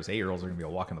black bears, 8-year-olds are gonna be a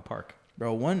walk in the park.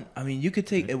 Bro, you could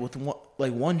take it with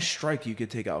one strike. You could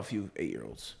take out a few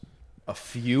 8-year-olds. A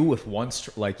few with one,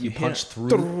 like you hit punch it.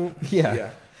 through. Yeah.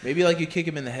 Maybe like you kick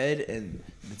him in the head, and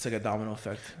it's like a domino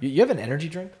effect. You have an energy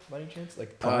drink by any chance?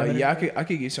 Like Yeah, I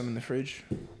could get some in the fridge.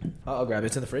 I'll grab it.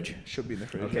 It's in the fridge. Should be in the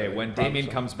fridge. Okay, Yeah, when probably Damien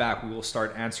so. comes back, we will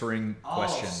start answering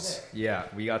questions. sick. Yeah,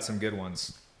 we got some good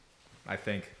ones, I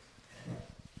think.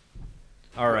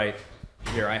 All right,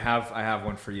 here I have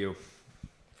one for you.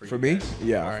 For you me? guys.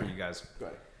 Yeah, For all right. you guys. Go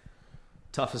ahead.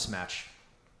 Toughest match.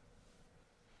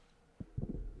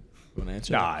 You wanna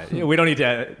answer? Nah, we don't need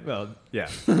to. Well, yeah,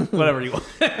 whatever you want.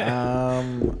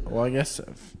 Well, I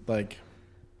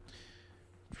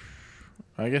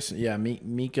guess yeah,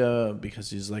 Mika, because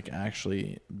he's like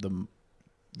actually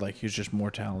he's just more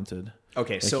talented.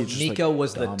 Okay, Like, so he's just, Mika like,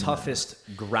 was the dominant.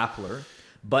 toughest grappler,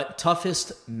 but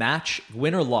toughest match,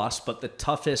 win or loss, but the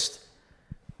toughest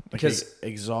because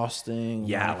exhausting.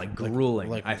 yeah, like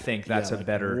grueling. I think that's yeah, a like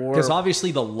better war- because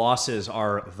obviously the losses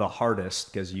are the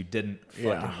hardest because you didn't fucking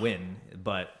Yeah. win.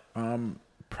 But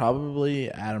Probably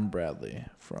Adam Bradley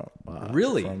from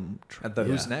really, from, at the yeah.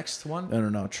 Who's Next one?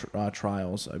 No,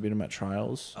 Trials. I beat him at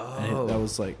Trials. Oh.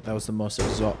 That was the most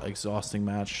exhausting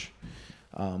match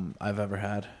I've ever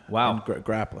had. Wow. In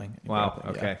grappling. In Wow.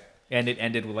 grappling, Okay, and it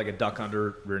ended with like a duck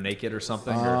under rear naked or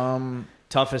something. Yeah. Or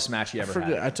toughest match you I ever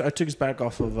forget. had. I took his back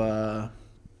off of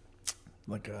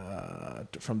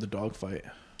from the dogfight.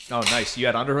 Oh, nice. You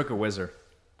had underhook or whizzer?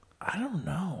 I don't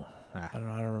know. Ah. I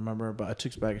don't remember, but I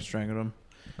took his back and strangled him.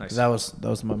 Nice. That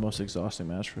was my most exhausting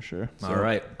match for sure. All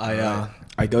right.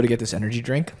 I go to get this energy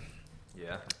drink,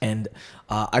 Yeah. and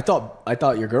I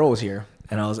thought your girl was here,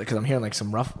 and I was like, because I'm hearing like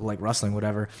some rustling,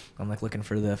 whatever. I'm like looking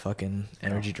for the fucking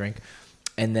energy drink,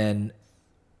 and then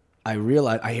I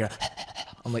realized I hear,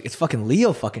 I'm like, it's fucking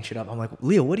Leo fucking shit up. I'm like,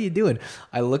 Leo, what are you doing?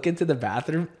 I look into the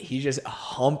bathroom. He's just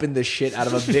humping the shit out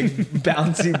of a big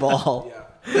bouncy ball.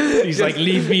 Yeah. He's like,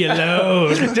 leave me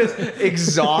alone. Just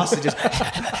exhausted. Just. I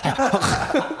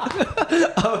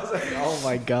was like, oh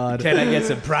my God. Can I get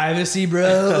some privacy,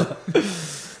 bro?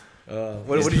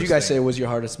 What did you guys say was your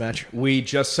hardest match? We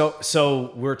just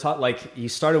so we're taught like you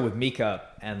started with Mika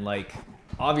and like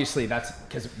obviously that's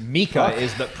because Mika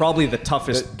is probably the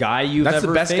toughest guy you've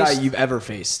ever faced. That's the best guy you've ever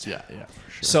faced. Yeah,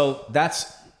 for sure. So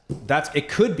that's it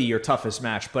could be your toughest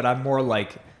match, but I'm more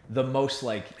like the most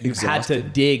like you've had to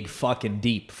dig fucking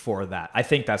deep for that. I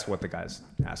think that's what the guy's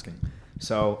asking.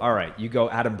 So all right, you go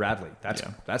Adam Bradley.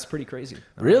 That's pretty crazy.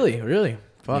 Really?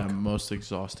 Fuck. Yeah, most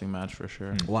exhausting match for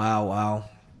sure. Wow.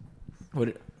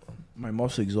 My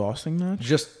most exhausting match?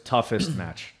 Just toughest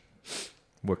match.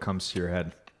 What comes to your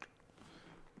head?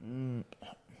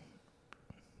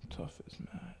 Toughest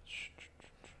match.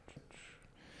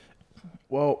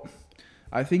 Well,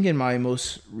 I think in my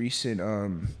most recent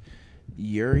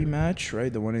Yuri match,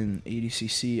 right, the one in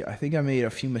ADCC, I think I made a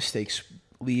few mistakes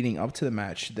leading up to the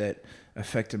match that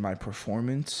affected my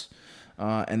performance,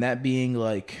 and that being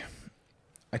like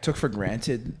I took for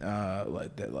granted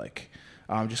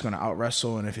I'm just gonna out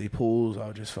wrestle, and if he pulls,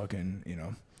 I'll just fucking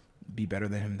be better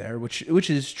than him there, which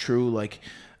is true. Like,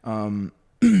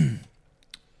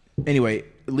 anyway,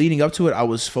 leading up to it, I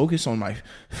was focused on my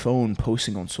phone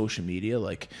posting on social media,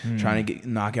 like trying to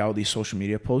knock out these social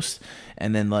media posts,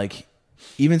 and then like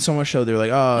even so much so they're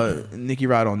like, "Oh, Nicky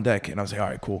Rod on deck," and I was like, "All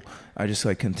right, cool." I just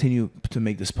like continue to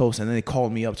make this post, and then they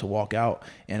called me up to walk out,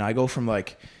 and I go from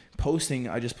like posting,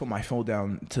 I just put my phone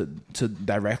down to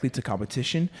directly to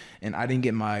competition, and I didn't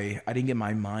get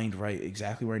my mind right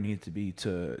exactly where I needed to be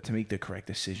to make the correct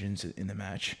decisions in the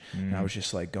match. And I was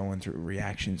just like going through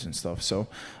reactions and stuff. So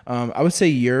I would say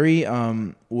Yuri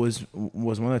was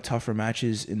one of the tougher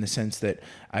matches in the sense that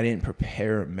I didn't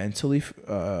prepare mentally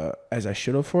as I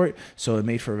should have for it. So it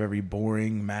made for a very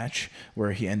boring match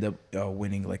where he ended up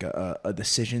winning like a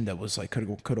decision that was like could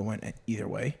have went either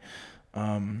way.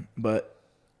 But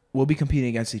we'll be competing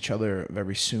against each other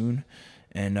very soon,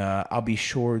 and I'll be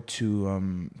sure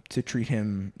to treat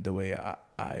him the way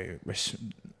I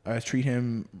treat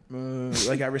him,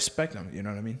 like I respect him. You know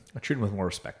what I mean? I treat him with more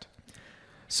respect.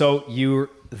 So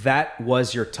that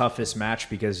was your toughest match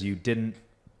because you didn't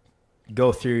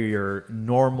go through your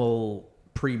normal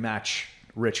pre-match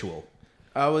ritual.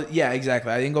 Yeah,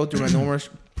 exactly. I didn't go through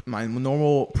my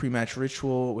normal pre-match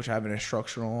ritual, which I have an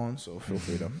instructional on, so feel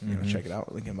free to check it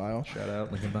out. Link in bio. Shout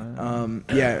out, link in bio.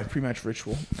 Yeah, pre-match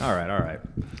ritual. All right.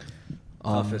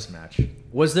 Toughest match.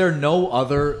 Was there no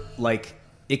other, like,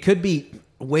 it could be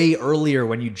way earlier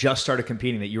when you just started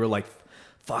competing that you were like,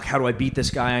 fuck, how do I beat this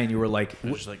guy? And you were like,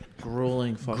 just like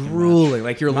grueling fucking grueling.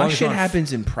 Like your My lungs shit on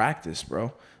happens in practice,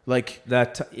 bro. Like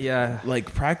that, yeah.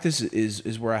 Like practice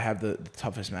is where I have the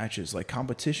toughest matches. Like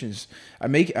competitions, I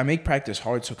make practice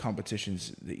hard, so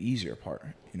competition's the easier part.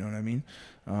 You know what I mean?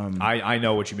 I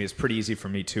know what you mean. It's pretty easy for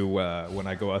me too when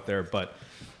I go out there, but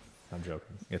I'm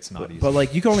joking. It's not easy. But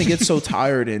like you can only get so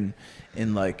tired in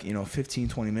like 15,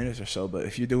 20 minutes or so. But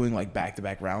if you're doing like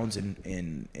back-to-back rounds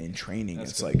in training,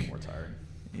 That's it's like more tiring.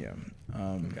 Yeah.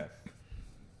 Okay.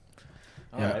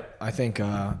 Yeah, All right. I think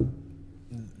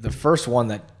the first one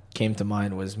that came to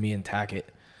mind was me and Tackett,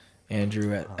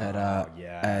 Andrew at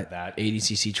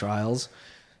ADCC trials.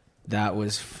 That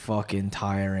was fucking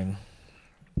tiring.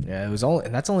 Yeah,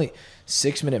 that's only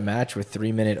 6-minute match with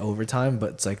 3-minute overtime,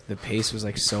 but it's like the pace was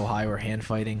like so high. We're hand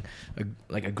fighting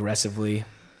like aggressively.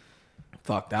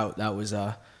 Fuck, that was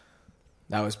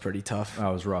pretty tough. That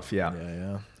was rough. Yeah.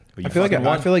 Yeah. I feel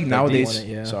like nowadays. it,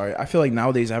 yeah. Sorry, I feel like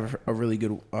nowadays I have a really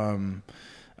good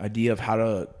idea of how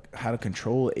to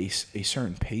control a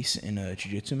certain pace in a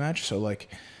jiu-jitsu match. So like,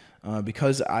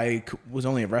 because I was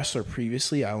only a wrestler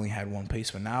previously, I only had one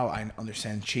pace, but now I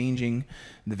understand changing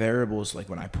the variables. Like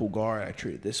when I pull guard, I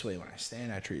treat it this way. When I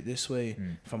stand, I treat it this way.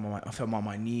 If I'm on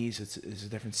my knees, it's a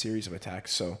different series of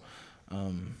attacks. So,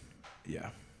 yeah.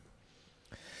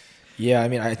 Yeah, I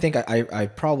mean, I think I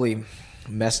probably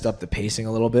messed up the pacing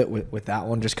a little bit with that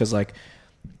one, just because like,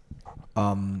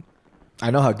 I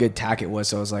know how good Tackett was,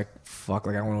 so I was like, fuck,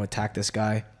 like I want to attack this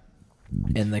guy.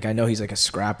 And like I know he's like a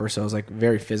scrapper, so I was like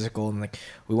very physical, and like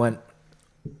we went,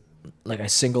 like I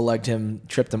single legged him,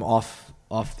 tripped him off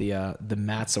the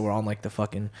mats that were on like the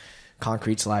fucking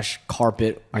concrete /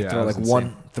 carpet. I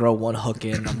throw one hook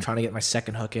in. I'm trying to get my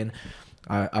second hook in.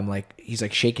 I'm like, he's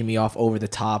like shaking me off over the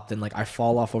top. Then like I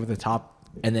fall off over the top,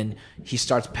 and then he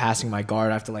starts passing my guard.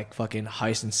 I have to like fucking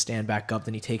heist and stand back up.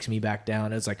 Then he takes me back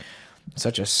down. It's like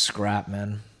such a scrap,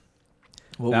 man.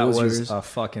 That was yours? a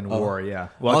fucking war, yeah.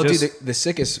 Well, Well, dude, the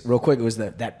sickest, real quick, was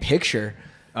that picture.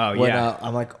 Oh, when, yeah.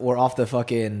 I'm like, we're off the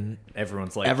fucking.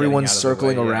 everyone's like Everyone's getting out of the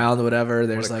circling way, yeah. around, whatever.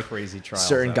 There's a like crazy trials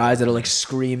certain that guys was. that are like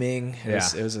screaming. Yeah.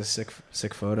 It was a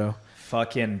sick photo.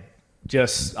 Fucking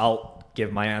I'll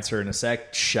give my answer in a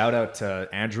sec. Shout out to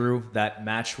Andrew, that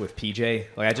match with PJ.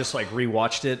 Like, I just like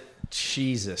rewatched it.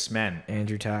 Jesus, man.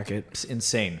 Andrew Tackett, It's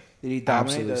insane. Did he dominate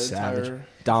absolutely the savage, entire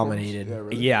dominated. Yeah,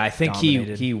 really? Yeah, I think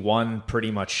Dominated. he won pretty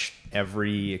much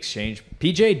every exchange.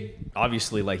 PJ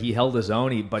obviously like he held his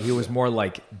own, but he was more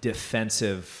like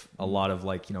defensive. A lot of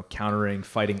like countering,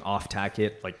 fighting off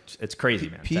Tackett. Like it's crazy,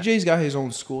 man. PJ's got his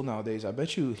own school nowadays. I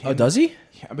bet you. Oh, does he?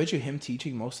 I bet you him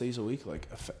teaching most days a week like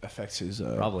affects his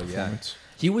Probably, yeah. performance.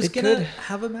 He was It gonna could.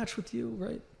 have a match with you,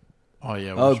 right? Oh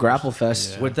yeah. Oh, which Grapple was-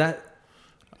 Fest. Yeah. Would that?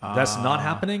 That's not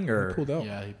happening, or Pulled out.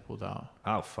 Yeah, he pulled out.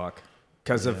 oh fuck,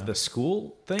 because of the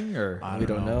school thing, or We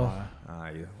don't know.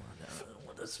 why. you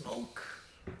want the smoke?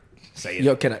 Say it.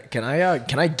 Yo, can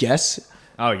I guess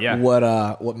Oh yeah.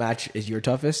 what match is your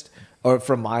toughest? Or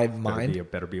from my mind?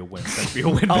 Better be a win. Better be a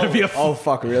win. Better be a. Oh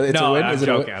fuck! Really? It's No, a win. I'm Is it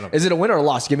joking, a Adam. win? Is it a win or a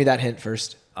loss? Give me that hint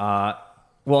first.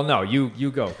 Well, no,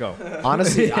 you go.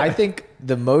 Honestly, I think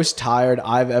the most tired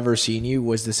I've ever seen you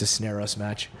was the Cisneros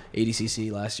match,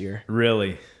 ADCC last year.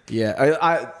 Really? Yeah,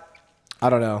 I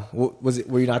don't know. Was it?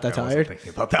 Were you not that I wasn't tired? thinking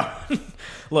about that one.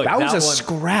 Look, That was a one,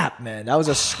 scrap, man. That was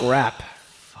a scrap.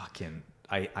 fucking.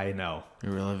 I know.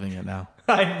 You're reliving it now.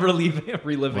 I'm reliving it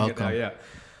now. Welcome. Yeah.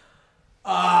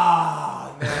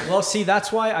 Ah, man. Well, see,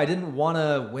 that's why I didn't want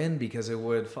to win, because it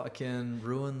would fucking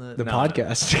ruin the No.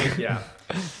 Podcast. Yeah.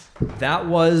 That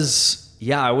was,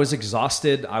 yeah, I was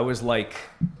exhausted. I was like,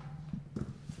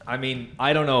 I mean,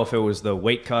 I don't know if it was the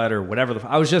weight cut or whatever.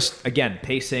 I was just, again,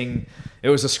 pacing. It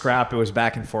was a scrap. It was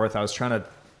back and forth. I was trying to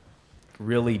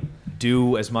really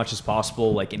do as much as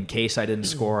possible. Like, in case I didn't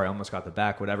score, I almost got the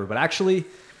back, whatever. But actually,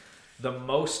 the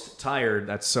most tired,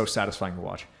 that's so satisfying to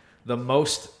watch. The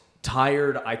most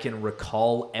tired I can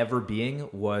recall ever being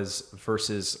was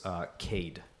versus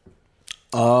Cade.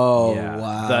 Oh Yeah.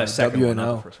 wow! The second one, not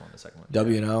W&O. the first one, the second one.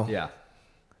 W&O. Yeah.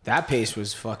 That pace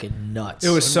was fucking nuts. It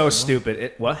was so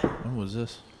stupid. What? When was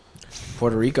this?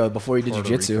 Puerto Rico before you did Puerto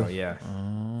jiu-jitsu. Rico, yeah.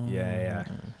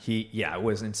 Yeah.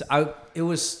 It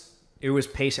was it was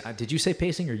pacing. Did you say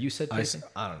pacing or you said pacing?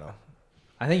 I don't know.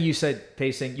 I think you said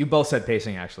pacing. You both said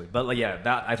pacing, actually. But like, yeah,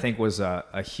 that I think was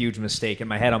a huge mistake. In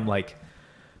my head, I'm like,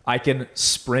 I can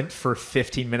sprint for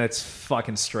 15 minutes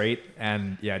fucking straight.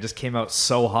 And yeah, it just came out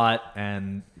so hot.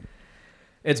 And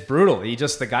it's brutal.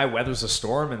 The guy weathers a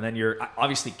storm. And then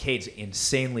obviously Cade's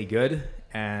insanely good.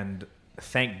 And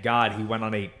thank God he went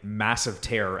on a massive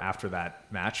tear after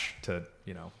that match to,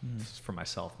 for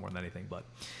myself more than anything. But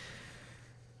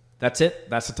that's it.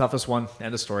 That's the toughest one.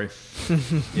 End of story.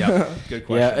 Yeah. Good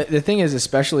question. Yeah, the thing is,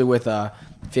 especially with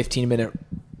 15-minute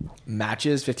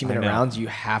matches, 15-minute I know. rounds, you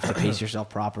have to pace yourself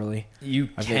properly. You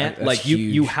I think can't that's like you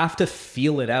huge. have to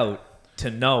feel it out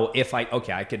to know if I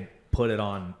could put it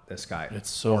on this guy. It's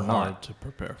so or hard not. to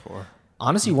prepare for.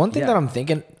 Honestly, one thing Yeah. that I'm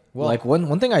thinking, Well- like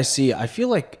one thing I see, I feel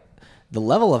like the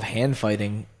level of hand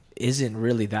fighting isn't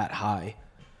really that high.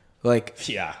 Like,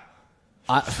 Yeah.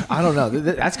 I don't know.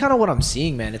 That's kind of what I'm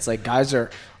seeing, man. It's like guys are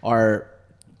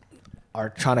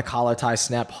trying to collar tie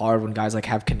snap hard when guys like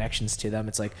have connections to them.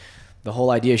 It's like the whole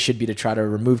idea should be to try to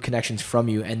remove connections from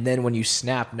you, and then when you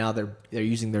snap, now they're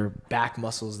using their back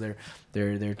muscles. They're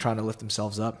trying to lift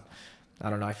themselves up. I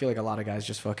don't know. I feel like a lot of guys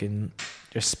just fucking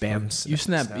spams. You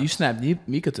snapped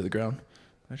Mika to the ground.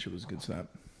 That shit was a good snap.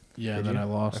 Yeah, Did then you? I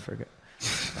lost. I forget.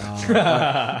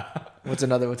 What's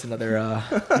another one?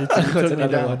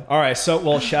 All right. So,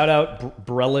 well, shout out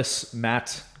Brellis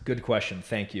Matt. Good question.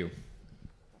 Thank you.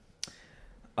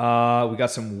 We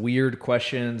got some weird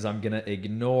questions. I'm gonna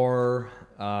ignore.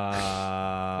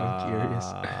 I'm curious.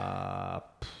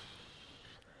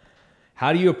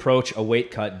 How do you approach a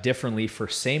weight cut differently for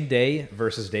same day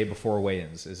versus day before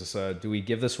weigh-ins? Is this do we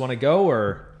give this one a go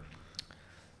or?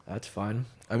 That's fine.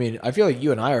 I mean, I feel like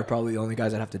you and I are probably the only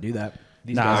guys that have to do that.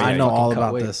 These Nah, guys I know fucking all cut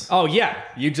about weight. this. Oh yeah,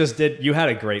 you just did. You had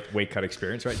a great weight cut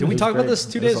experience, right? Did we was talk about great. this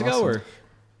 2 It was days ago awesome. or?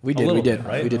 We A did. little We did. bit,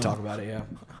 right? We did talk about it. Yeah.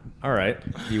 All right.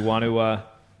 Do you want to?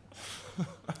 You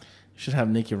should have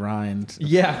Nicky Ryan.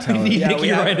 Yeah, we need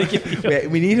Nicky Ryan to give you.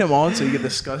 We need him on so you can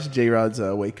discuss J Rod's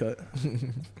weight cut.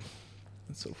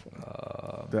 That's so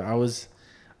funny. I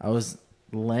was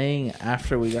laying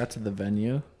after we got to the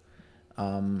venue,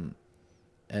 and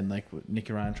like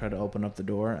Nicky Ryan tried to open up the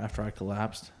door after I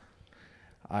collapsed.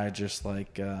 I just I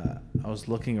was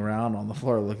looking around on the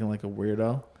floor looking like a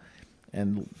weirdo,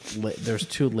 and there's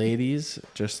two ladies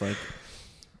just like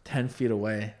 10 feet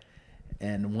away,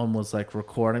 and one was like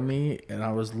recording me, and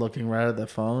I was looking right at the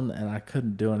phone, and I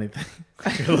couldn't do anything.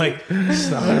 You're like,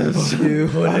 Fuck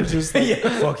you. I just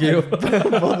fuck you. Both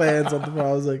hands on the phone.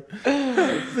 I was like,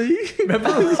 remember?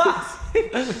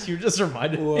 You just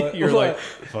reminded me. You're like,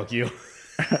 fuck you.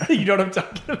 You know what I'm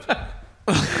talking about?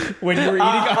 When you're eating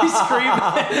ice cream,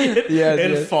 and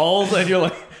it falls, and you're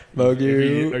like, fuck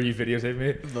you. Are you videotaping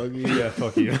me? Fuck you. Yeah,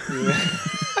 fuck you.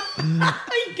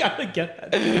 You gotta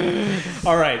get that.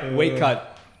 All right, weight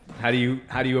cut. How do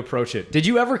you approach it? Did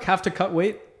you ever have to cut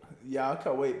weight? Yeah, I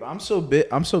cut weight, but I'm so big.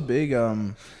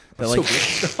 That like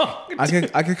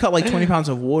I could cut like 20 pounds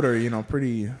of water. You know,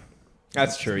 pretty.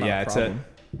 That's true. not Yeah, a it's problem.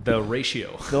 the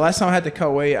ratio. The last time I had to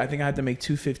cut weight, I think I had to make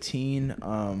 215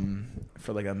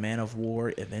 for like a Man of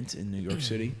War event in New York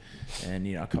City, and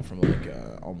I cut from like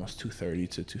almost 230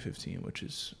 to 215, which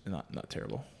is not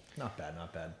terrible. Not bad,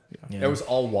 not bad. Yeah. It was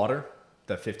all water.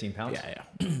 The 15 pounds. Yeah.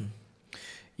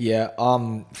 Yeah.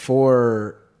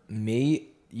 For me,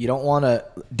 you don't want to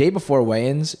day before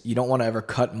weigh-ins. You don't want to ever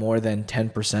cut more than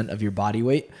 10% of your body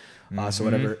weight. So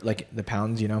whatever, like the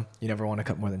pounds, you never want to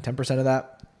cut more than 10% of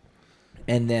that.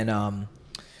 And then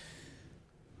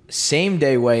same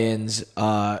day weigh-ins,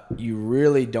 you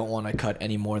really don't want to cut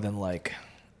any more than like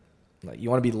you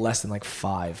want to be less than like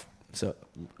 5. So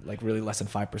like really less than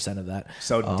 5% of that.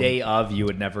 So day of, you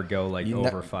would never go like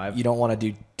over 5. You don't want to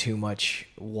do too much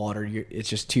water. It's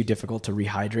just too difficult to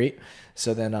rehydrate.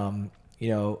 So then,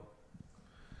 you'll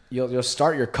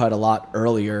start your cut a lot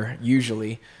earlier.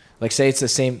 Usually, like say it's the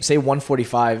same. Say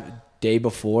 145 day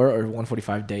before or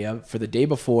 145 day of. For the day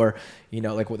before,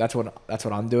 like that's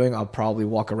what I'm doing. I'll probably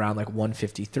walk around like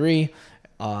 153.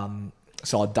 So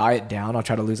I'll diet down. I'll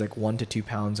try to lose like 1 to 2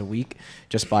 pounds a week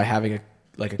just by having a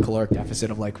caloric deficit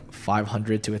of like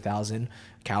 500 to 1,000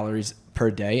 calories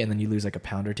per day, and then you lose like a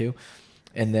pound or two,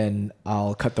 and then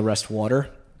I'll cut the rest water.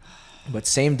 But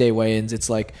same day weigh-ins,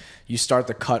 it's like you start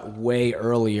the cut way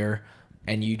earlier,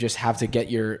 and you just have to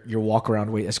get your walk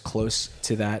around weight as close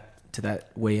to that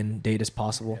weigh-in date as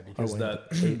possible. Yeah,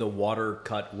 because the water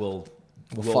cut will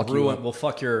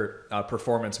fuck your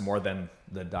performance more than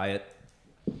the diet.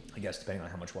 I guess depending on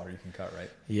how much water you can cut, right?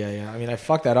 Yeah. I mean, I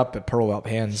fucked that up at Pearl Belt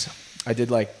Hands. I did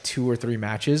like 2 or 3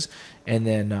 matches, and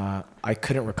then I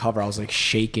couldn't recover. I was like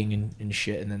shaking and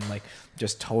shit, and then like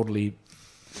just totally.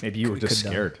 Maybe you were just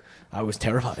scared. I was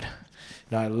terrified.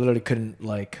 No, I literally couldn't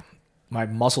my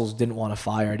muscles didn't want to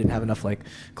fire. I didn't have enough like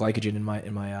glycogen in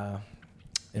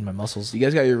my muscles. You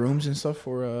guys got your rooms and stuff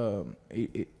for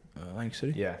Atlantic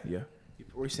City? Yeah. Where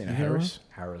are you staying at? Harris?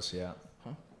 Harris, yeah.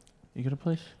 You got a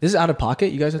place? This is out of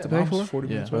pocket. You guys have to pay for? 40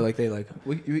 minutes. Or like they like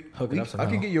hook it up I somehow.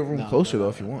 could get you a room closer though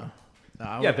if you want.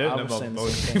 Yeah, I was saying the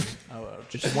same thing.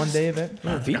 Just a 1 day event.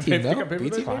 No, VT, no.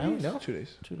 VT, maybe? No. 2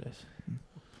 days. 2 days.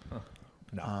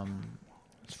 No.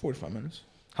 It's 45 minutes.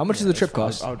 How much does the trip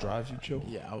cost? I'll drive you, chill.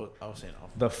 Yeah, I was saying off.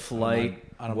 The flight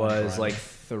I don't mind was driving. like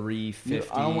 $350.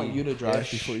 I don't want you to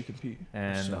drive before you compete.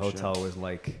 And Some the hotel was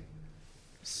like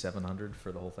 $700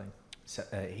 for the whole thing.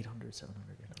 800,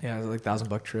 700. Yeah, it was like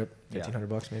 $1,000 trip, Yeah.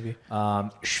 $1,500 maybe.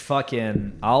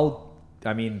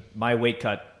 My weight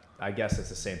cut, I guess it's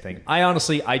the same thing. I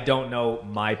don't know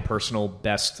my personal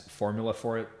best formula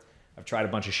for it. I've tried a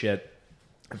bunch of shit.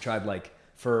 I've tried like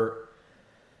for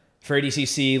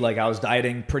ADCC, like I was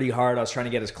dieting pretty hard. I was trying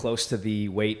to get as close to the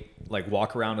weight, like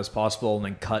walk around as possible, and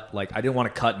then cut. Like I didn't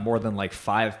want to cut more than like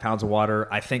 5 pounds of water.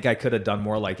 I think I could have done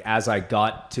more. Like as I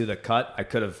got to the cut,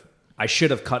 I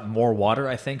should have cut more water,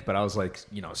 I think, but I was like,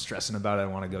 stressing about it. I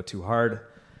don't want to go too hard.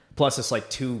 Plus it's like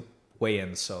 2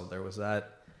 weigh-ins, so there was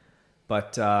that.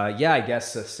 But yeah, I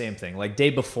guess the same thing. Like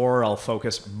day before, I'll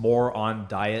focus more on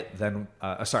diet than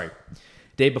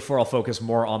day before I'll focus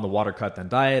more on the water cut than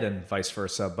diet, and vice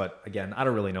versa. But again, I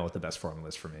don't really know what the best formula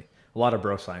is for me. A lot of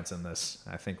bro science in this.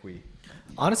 I think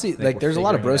Honestly, we're there's a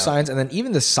lot of figuring bro it out. science, and then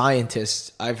even the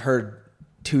scientists, I've heard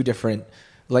 2 different,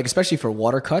 like especially for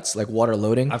water cuts, like water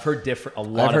loading. I've heard a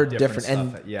lot of different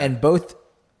stuff. and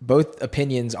both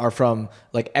opinions are from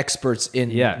like experts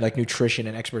in like nutrition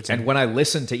and experts. And in, when I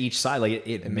listen to each side, like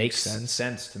it makes makes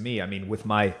sense to me. I mean, with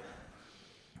my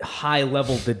high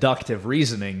level deductive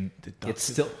reasoning, it's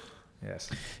still yes.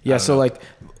 yeah. So like,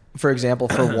 for example,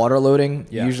 for water loading,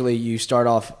 Yeah. usually you start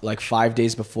off like 5 to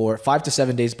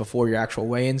 7 days before your actual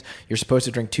weigh-ins. You're supposed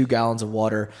to drink 2 gallons of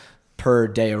water per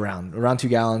day around 2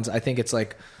 gallons. I think it's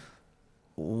like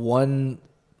 1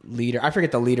 liter. I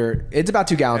forget the liter. It's about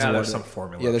 2 gallons of water. There's some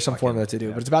formula. Yeah, there's some Fucking- formula to do,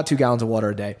 yeah. but it's about 2 gallons of water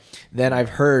a day. Then I've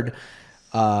heard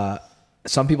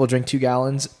some people drink 2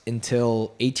 gallons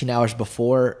until 18 hours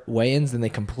before weigh-ins. Then they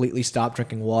completely stop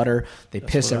drinking water. They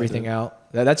piss everything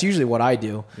out. That's usually what I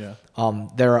do. Yeah.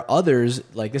 There are others,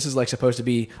 like this is like supposed to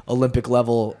be Olympic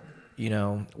level,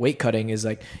 weight cutting is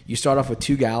like you start off with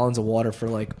 2 gallons of water for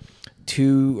like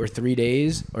 2 or 3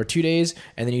 days or 2 days.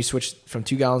 And then you switch from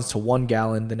 2 gallons to 1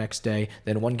 gallon the next day,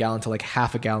 then 1 gallon to like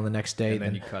half a gallon the next day. And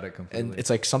then you cut it completely. And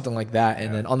it's like something like that.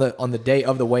 And then on the day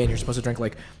of the weigh-in, you're supposed to drink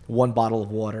like 1 bottle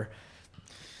of water.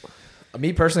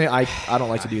 Me personally, I don't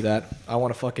like to do that. I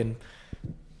want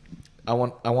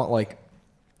like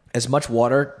as much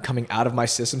water coming out of my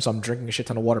system, so I'm drinking a shit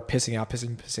ton of water, pissing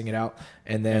it out,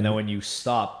 and then when you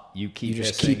stop, you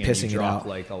just keep pissing and you it drop out.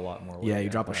 like a lot more water. Yeah, you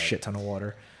drop a shit ton of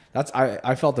water.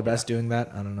 I felt the best doing that.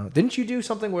 I don't know. Didn't you do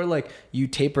something where like you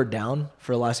tapered down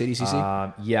for the last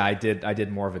ADCC? Yeah, I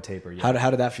did more of a taper. Yeah. How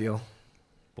did that feel?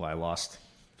 Well, I lost.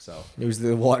 So It was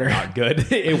the water. not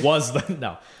good. It was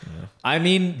no. Yeah. I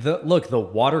mean, the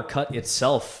water cut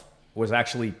itself was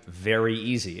actually very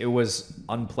easy. It was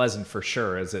unpleasant for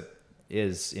sure, as it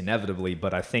is inevitably,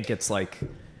 but I think it's like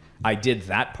I did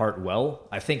that part well.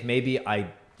 I think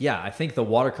I think the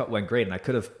water cut went great, and I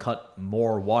could have cut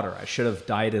more water. I should have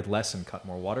dieted less and cut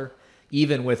more water.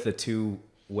 Even with the 2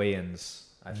 weigh-ins,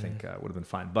 I think would have been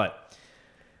fine. But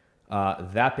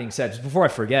that being said, just before I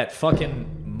forget,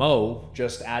 fucking Mo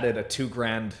just added a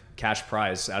 $2,000 cash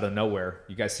prize out of nowhere.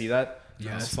 You guys see that?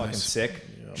 Yeah, That's that's fucking nice. sick.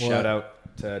 Yeah. Shout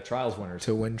out to trials winners.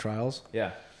 To win trials.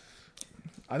 Yeah.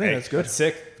 I think that's good. That's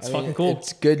sick. It's I mean, fucking cool.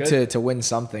 It's good to win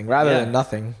something rather than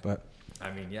nothing. But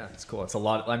I mean, yeah, it's cool. It's a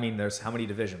lot. I mean, there's how many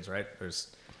divisions, right?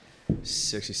 There's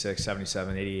 66,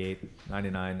 77, 88,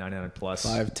 99, 99 plus.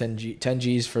 10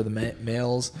 Gs for the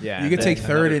males. Yeah. You can and take then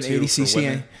third in another 2 for ADCC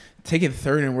women and taking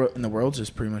third in the worlds is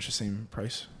pretty much the same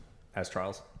price as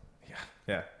trials. Yeah.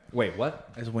 Yeah. Wait, what?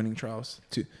 as winning trials.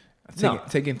 No.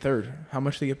 Taking third, how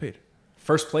much do they get paid?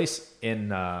 First place in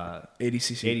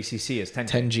ADCC. ADCC is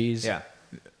 10 Gs. Yeah.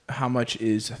 How much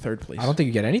is third place? I don't think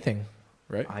you get anything.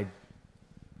 Right? I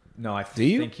Do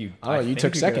you? think you. Oh, you think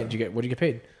took second. get- Did you get? What did you get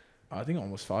paid? I think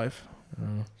almost 5.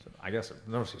 I guess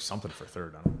there must be something for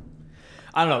third.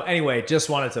 I don't know. Anyway, just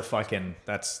wanted to fucking.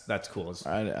 That's cool. It's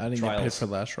I didn't get paid trials. for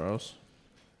the last trials.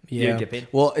 You didn't get paid?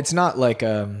 Well, it's not like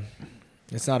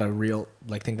it's not a real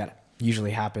like thing that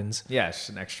usually happens. Yeah, it's just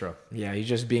an extra. Yeah, he's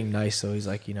just being nice. So he's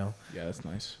like, Yeah, that's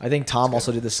nice. I think Tom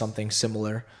also did this something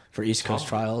similar for East Coast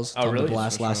trials. Oh, Tom really? DeBlas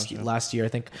East Coast trials, last year. I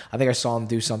think I saw him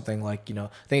do something like I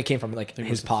think it came from like think it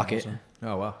his was pocket. 1,000.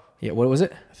 Oh wow. Yeah, what was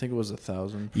it? I think it was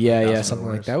 1,000. Yeah, 1,000 something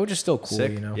like dollars. that, which is still cool.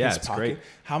 Sick. Yeah, His it's pocket. great.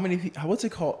 How many? What's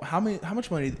it called? How much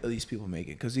money are these people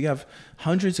making? Because you have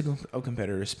hundreds of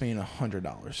competitors paying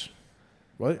 $100.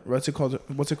 What's it called?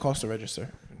 What's it cost to register?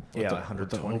 Yeah, The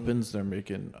 120. opens, they're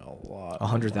making a lot.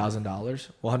 $100,000.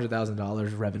 Well,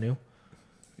 $100,000 revenue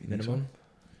You think so? minimum.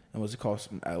 And what's it cost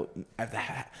at the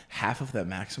half of that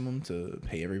maximum to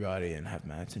pay everybody and have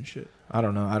mats and shit? I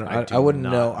don't know. I I wouldn't do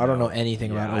know. not I don't know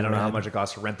anything Yeah, about. I don't know how overhead. much it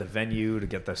costs to rent the venue to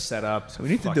get the setup. We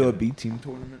need to do a B team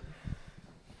tournament.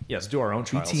 Yes, do our own B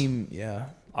trials. team, yeah.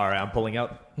 All right, I'm pulling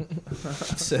out.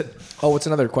 That's it. Oh, what's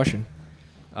another question?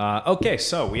 Okay,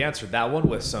 so we answered that one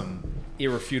with some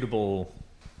irrefutable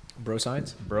Bro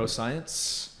science. bro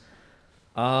science.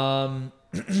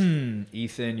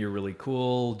 Ethan, you're really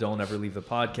cool. Don't ever leave the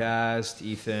podcast.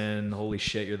 Ethan, holy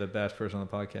shit, you're the best person on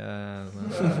the podcast.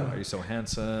 Why are you so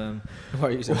handsome? Why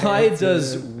are you so Why handsome?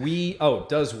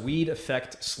 does weed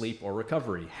affect sleep or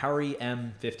recovery? Harry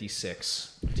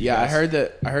M56. Yeah, I heard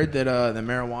that the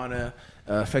marijuana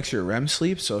affects your REM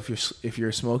sleep. So if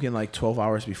you're smoking like 12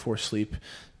 hours before sleep,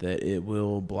 that it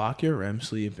will block your REM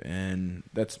sleep, and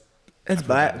that's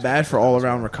bad for all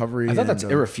around recovery. I thought that's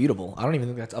and, irrefutable. I don't even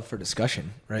think that's up for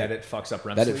discussion, right? That it fucks up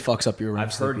REM That sleep. it fucks up your REM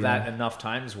I've sleep, heard yeah. that enough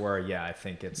times where I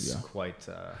think it's quite.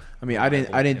 I mean, I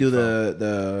didn't do info.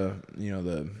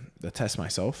 the test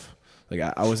myself. Like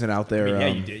I wasn't out there. I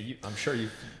mean, yeah, you did. I'm sure you.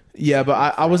 Yeah, but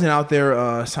I wasn't out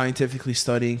there scientifically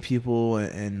studying people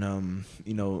and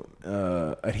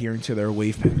adhering to their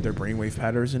brainwave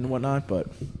patterns and whatnot. But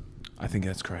I think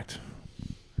that's correct.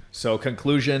 So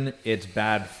conclusion, it's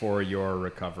bad for your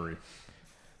recovery.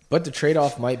 But the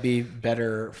trade-off might be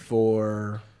better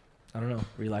for, I don't know,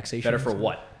 relaxation. Better for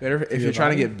what? Better if you're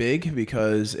trying to get big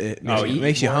because it eat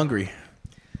makes you more? hungry.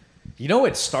 You know,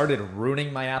 it started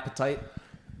ruining my appetite.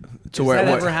 To Has where that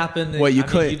what, ever happened? What you I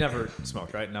mean, couldn't you never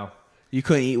smoked, right? No. you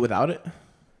couldn't eat without it?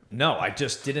 No, I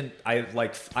just didn't. I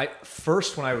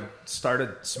first when I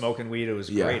started smoking weed, it was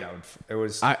Yeah. great. It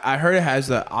was. I heard it has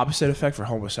the opposite effect for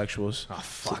homosexuals. Oh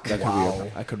fuck!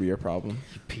 That could be your problem.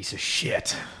 piece of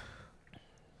shit.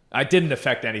 I didn't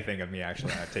affect anything of me,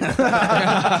 actually. I take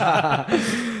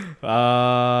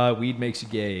that. Weed makes you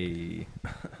gay.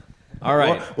 All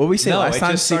right. What we say last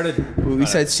time? Started. We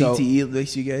said CTE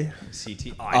makes you gay.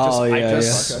 CT. I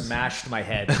just smashed my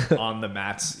head on the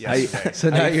mats yesterday. So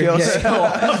now you're gay.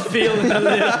 I'm feeling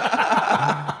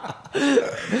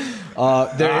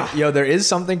it. There is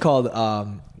something called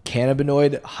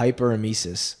cannabinoid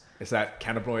hyperemesis. Is that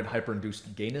cannabinoid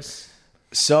hyperinduced gayness?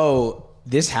 So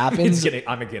this happens.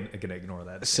 I'm gonna ignore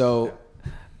that. So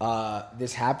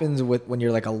this happens when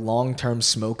you're like a long-term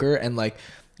smoker, and like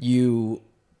you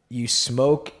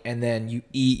smoke and then you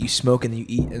eat, you smoke and then you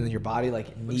eat, and then your body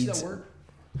like needs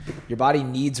your body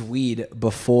needs weed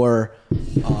before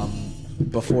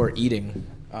eating.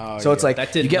 So it's like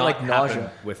that did you get not like nausea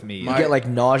happen with me. You get like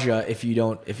nausea if you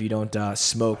don't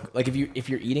smoke. Like if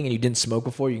you're eating and you didn't smoke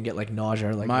before, you can get like nausea.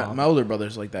 Or like my older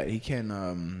brother's like that. He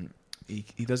can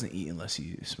he doesn't eat unless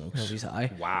he smokes. He's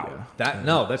high. Wow.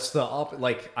 Yeah. That's the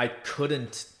like I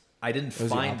didn't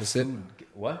find food.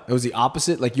 What? It was the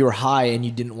opposite. Like you were high and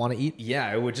you didn't want to eat.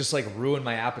 Yeah, it would just like ruin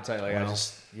my appetite. Like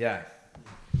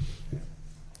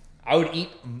I would eat.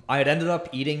 I had ended up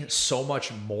eating so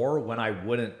much more when I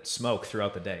wouldn't smoke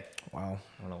throughout the day. Wow.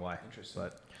 I don't know why.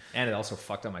 And it also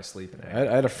fucked up my sleep. I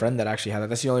had a friend that actually had that.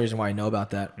 That's the only reason why I know about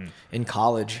that. In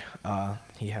college,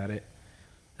 he had it,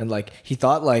 and like he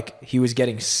thought like he was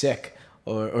getting sick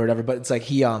or whatever. But it's like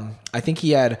I think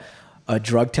he had a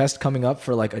drug test coming up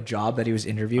for like a job that he was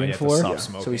interviewing for.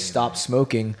 So he stopped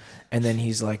smoking, and then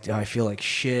he's like, I feel like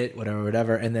shit,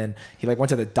 whatever. And then he like went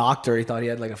to the doctor. He thought he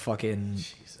had like a fucking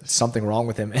something wrong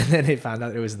with him, and then he found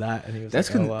out it was that, and he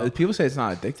was people say it's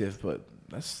not addictive, but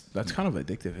that's kind of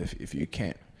addictive if you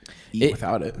can't eat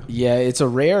without it. Yeah, it's a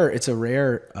rare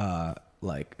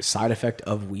like side effect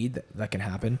of weed that can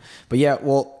happen. But yeah,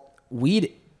 well,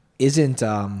 weed isn't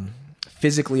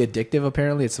physically addictive.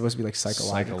 Apparently, it's supposed to be like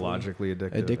psychologically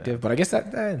addictive. Yeah. But I guess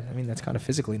that's kind of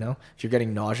physically, no? If you're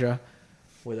getting nausea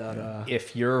without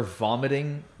if you're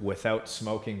vomiting without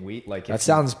smoking weed, like that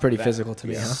sounds pretty physical to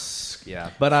me, huh?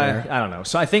 Yeah, but I don't know.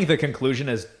 So I think the conclusion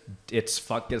is it's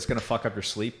gonna fuck up your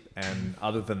sleep, and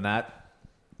other than that,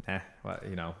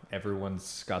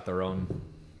 everyone's got their own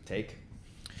take.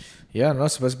 Yeah, no,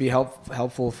 it's supposed to be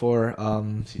helpful for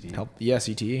CTE.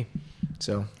 CTE.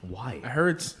 So why? I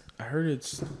heard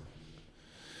it's.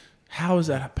 How is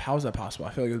that possible?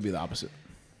 I feel like it would be the opposite.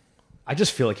 I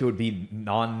just feel like it would be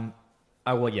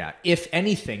if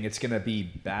anything, it's gonna be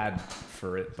bad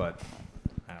for it, but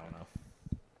I don't know.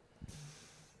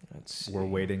 We're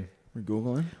waiting. We're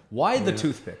Googling. Why the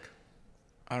toothpick?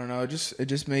 I don't know. It just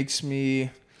gives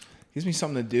me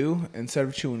something to do. Instead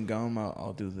of chewing gum,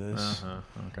 I'll do this.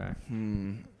 Okay.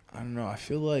 I don't know. I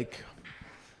feel like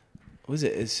what is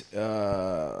it? It's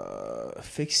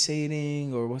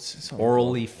fixating or what's something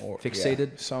orally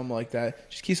fixated? Yeah, something like that.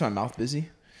 Just keeps my mouth busy.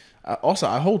 Also,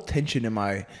 I hold tension in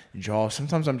my jaw.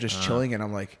 Sometimes I'm just chilling and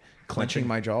I'm like clenching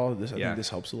my jaw. I think this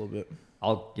helps a little bit.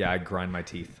 I grind my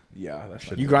teeth. Yeah, that's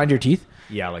you grind your teeth?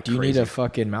 Yeah, like do you need a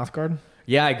fucking mouth guard?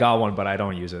 Yeah, I got one, but I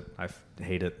don't use it. I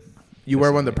hate it. You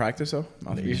wear one to practice though?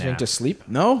 You're using it to sleep?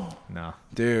 No,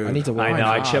 dude. I need to wear. I know.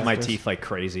 I chip my teeth like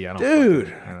crazy. I don't.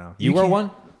 Dude, I know. You wear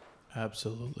one?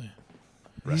 Absolutely.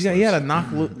 He had a knock.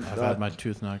 I've had my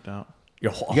tooth knocked out. You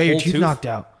got your tooth knocked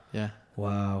out? Yeah.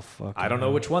 Wow, fuck. I don't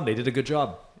know which one. They did a good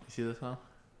job. You see this now?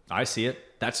 I see it.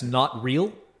 That's not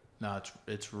real. No,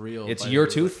 it's real. It's your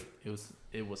tooth?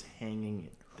 It was hanging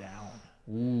down.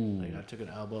 Ooh. Like I took an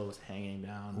elbow, it was hanging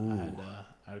down.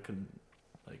 I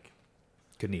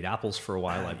couldn't eat apples for a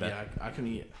while, I bet. Yeah, I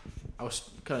couldn't eat. I was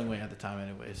cutting weight at the time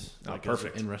anyways.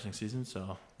 Perfect. In wrestling season,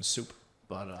 so soup.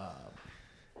 But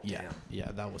yeah,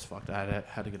 that was fucked. I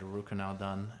had to get a root canal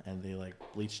done, and they like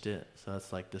bleached it, so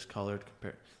it's like discolored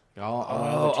compared.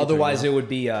 Otherwise it would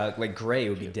be like gray. It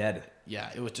would be dead.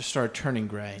 Yeah, it would just start turning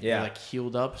gray. Yeah, it, like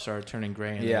healed up, started turning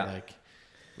gray, and they're like,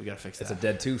 we gotta fix that. It's a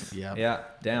dead tooth. Yeah.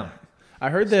 Damn. I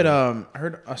heard that.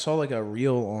 I saw like a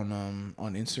reel on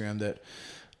Instagram that,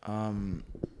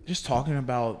 just talking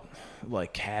about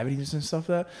like cavities and stuff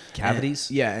like that.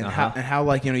 Cavities. And how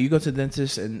like you go to the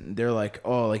dentist and they're like,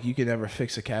 oh, like you can never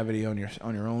fix a cavity on your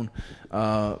own.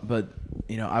 But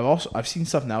I've seen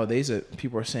stuff nowadays that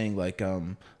people are saying like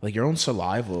your own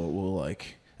saliva will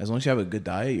like, as long as you have a good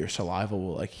diet, your saliva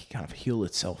will like kind of heal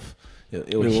itself.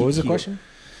 What was the question?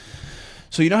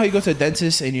 So you know how you go to a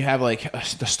dentist and you have like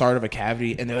the start of a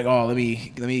cavity and they're like, oh, let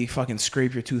me fucking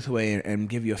scrape your tooth away and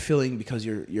give you a filling because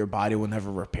your body will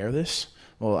never repair this.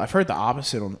 Well, I've heard the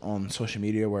opposite on social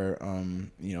media where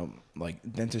like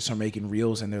dentists are making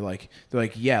reels and they're like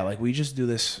yeah, like we just do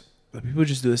this. People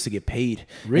just do this to get paid.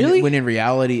 Really? When in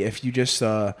reality, if you just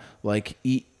like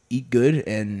eat eat good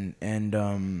and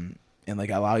like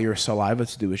allow your saliva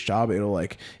to do its job, it'll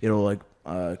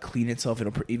clean itself.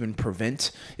 It'll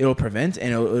prevent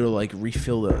and it'll like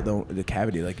refill the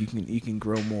cavity. Like you can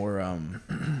grow more.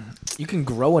 You can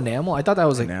grow enamel. I thought that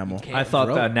was like enamel. I thought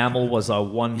the enamel was a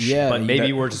one, but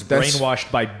maybe we're just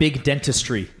brainwashed by big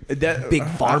dentistry. That big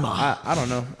pharma. I don't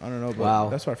know. But Wow.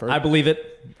 that's what I've heard. I believe it.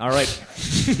 All right.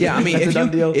 Yeah, I mean,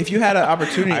 if you had an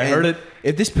opportunity, I heard it.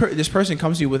 If this person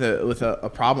comes to you with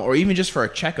a problem, or even just for a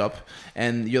checkup,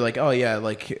 and you're like, oh yeah,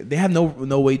 like they have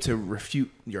no way to refute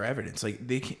your evidence. Like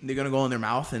they're gonna go in their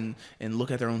mouth and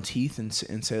look at their own teeth and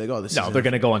say like, oh, this. No, they're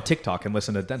gonna go on TikTok and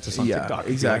listen to dentists on TikTok.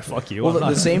 Exactly. Like, fuck you. Well,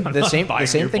 I'm the same not thing buying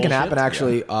can your happen bullshit.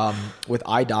 actually with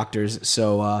eye doctors.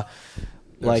 So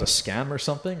There's like a scam or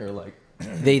something, or like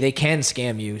they can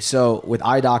scam you. So with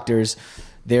eye doctors,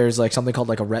 there's like something called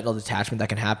like a retinal detachment that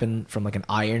can happen from like an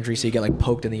eye injury. So you get like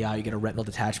poked in the eye, you get a retinal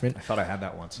detachment. I thought I had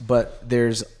that once. But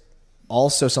there's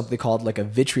also something called like a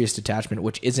vitreous detachment,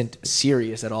 which isn't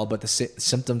serious at all, but the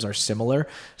symptoms are similar.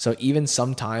 So even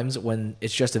sometimes when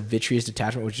it's just a vitreous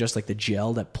detachment, which is just like the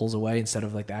gel that pulls away instead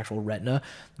of like the actual retina,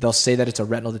 they'll say that it's a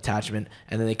retinal detachment,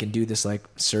 and then they can do this like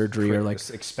surgery or like This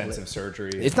expensive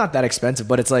surgery. it's not that expensive,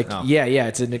 but it's like No.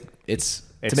 it's to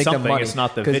It's make them something. money. It's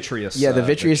not the 'Cause, vitreous, Yeah, the the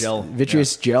vitreous gel.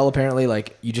 vitreous gel. Apparently,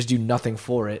 like you just do nothing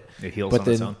for it. It heals but on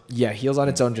then, its own. Yeah, heals on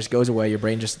its own. Just goes away. Your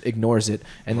brain just ignores it.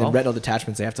 And Well, then retinal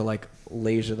detachments, they have to like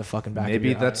laser the fucking back.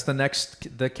 Maybe of your that's eye.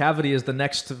 the cavity is the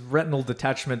next retinal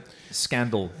detachment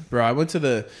scandal. Bro, I went to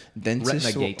the dentist.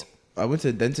 Retina-gate. I went to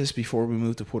the dentist before we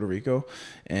moved to Puerto Rico,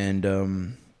 and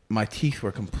my teeth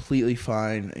were completely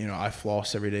fine. You know, I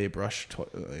floss every day, brush,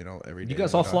 every day. You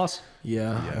guys all floss?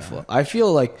 Yeah. Yeah. I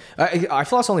feel like I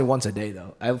floss only once a day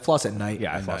though. I floss at night.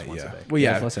 Yeah, I And, floss once a day. Well,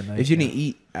 Yeah, yeah. I floss at night, If you yeah. didn't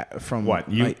eat from What,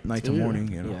 you- night to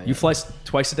morning, you know. Yeah. You flies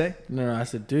twice a day? No, I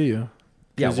said, do you?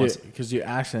 Yeah, once. Because you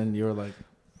asked and you were like,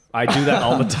 I do that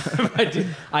all the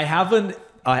time. I have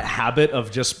a habit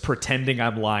of just pretending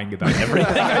I'm lying about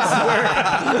everything.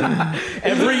 I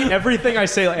swear. Everything I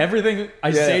say, like, everything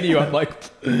I say to you, I'm like,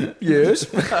 Yes.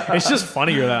 it's just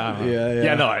funnier that I don't know. Yeah, yeah.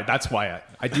 Yeah, no, that's why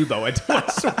I do though. I do. I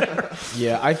swear.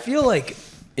 Yeah, I feel like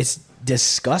it's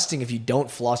disgusting if you don't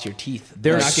floss your teeth.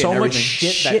 There's not so getting much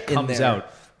everything. shit that in comes there. out.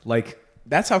 Like,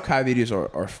 That's how cavities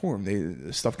are formed.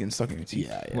 The stuff getting stuck in your teeth.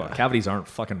 Yeah, well, cavities aren't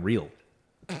fucking real.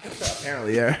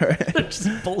 Apparently, yeah. They're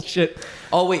just bullshit.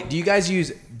 Oh wait, do you guys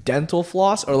use dental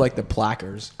floss or like the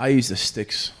plackers? I use the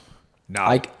sticks.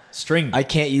 No, string. I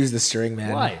can't use the string,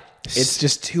 man. Why? It's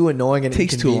just too annoying and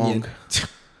Takes too inconvenient. long.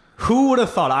 Who would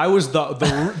have thought I was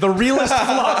the realest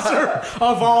flosser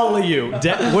of all of you?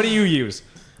 What do you use?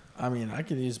 I mean, I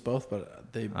could use both,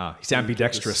 but they. He's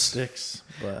ambidextrous. The sticks,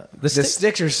 but The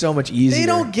sticks are so much easier. They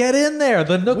don't get in there.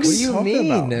 The nooks. What do you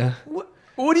mean?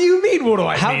 What do you mean? What do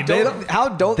I How mean?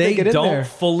 don't they get in don't there?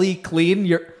 fully clean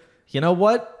your. You know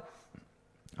what?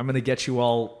 I'm gonna get you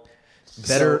all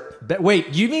better.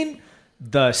 Wait, you mean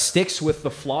the sticks with the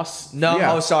floss? No,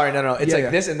 Yeah. oh sorry, no. It's Yeah, like yeah.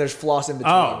 this, and there's floss in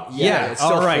between. Oh yeah, it's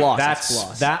still all right. floss. That's it's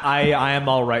floss. that. I am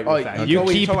all right with that. okay. You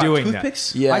Wait, keep talking about doing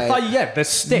toothpicks? that. Yeah. I thought the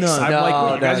sticks. No, I'm like,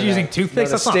 what, you guys are using No, toothpicks?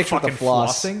 the That's not sticks with the fucking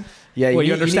floss. flossing. Yeah, well, you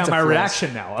need understand to my floss.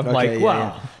 reaction now. I'm Okay, like, yeah, wow.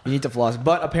 yeah. You need to floss,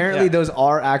 but apparently Yeah. those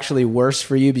are actually worse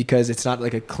for you because it's not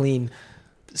like a clean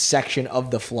section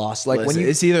of the floss. Like Listen, when you,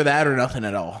 it's either that or nothing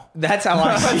at all. that's how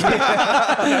I see it.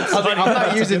 I'm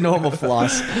not using normal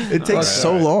floss. It takes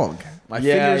so long. My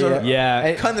Yeah, fingers are Yeah.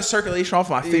 Hey, cutting the circulation off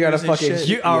my You fingers. gotta and fucking- shit.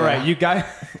 You all Yeah. right? You guys,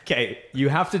 okay? You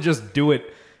have to just do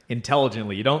it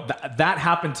intelligently. You don't. That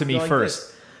happened to me Like first.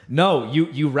 this. No,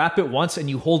 you wrap it once and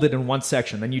you hold it in one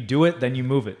section. Then you do it. Then you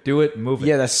move it. Do it. Move it.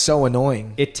 Yeah, that's so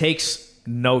annoying. It takes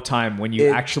no time when you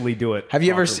It- actually do it. Have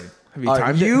you ever properly. seen? Have you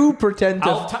timed it? You pretend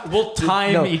to. We'll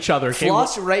time No, each other. Okay,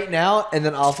 floss right now, and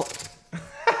then I'll.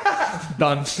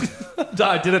 done.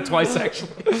 I did it twice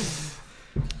actually.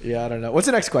 Yeah, I don't know. What's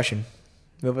the next question?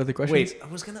 You have other questions? Wait, I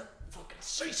was gonna fucking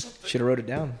say something. Should have wrote it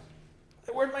down.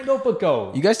 Where'd my notebook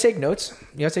go? You guys take notes?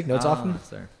 You guys take notes often? It's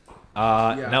there.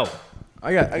 No.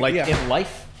 I got Like yeah. in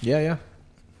life? Yeah, yeah.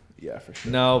 Yeah, for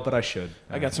sure. No, but I should.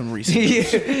 I got some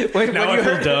recent. when, Now I you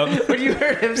feel heard, dumb. when you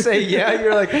heard him say yeah,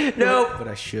 you're like, no, but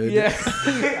I should. Yeah.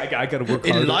 I gotta work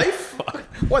In harder. life?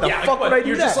 Why the Yeah, fuck would I do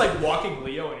you're that? just like walking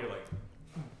Leo and you're like,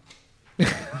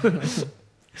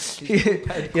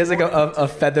 he has like a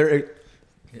feather.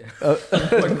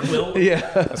 like quill. Yeah.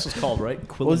 That's what's called, right?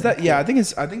 Quill. Was that? Yeah, I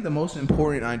think the most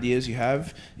important ideas you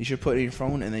have, you should put in your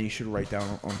phone and then you should write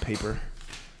down on paper.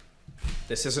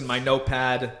 This isn't my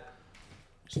notepad.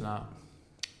 it's not.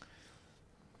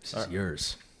 This is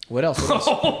yours. What else? What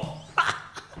else?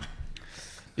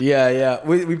 Yeah, yeah.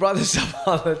 We brought this up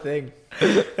on the thing.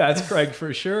 That's Craig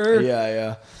for sure.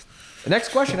 Yeah. Next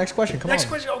question. Come on. Next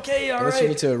question. Okay, all Unless right. you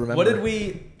need to remember. What did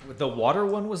we? The water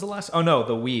one was the last. Oh no,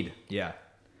 the weed. Yeah.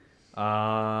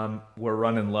 We're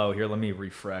running low here. Let me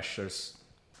refresh.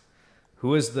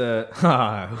 Who is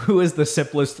the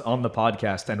simplest on the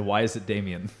podcast, and why is it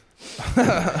Damien?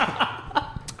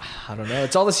 I don't know.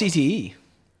 It's all the CTE.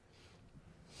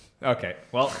 Okay.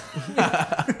 Well.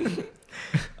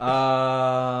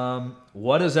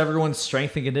 What does everyone's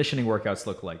strength and conditioning workouts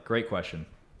look like? Great question.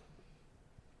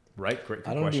 Right? Great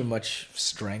I don't question. do much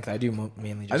strength. I do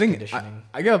mainly just I think conditioning.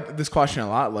 I get this question a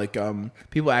lot. Like,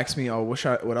 people ask me, "Oh,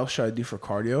 what else should I do for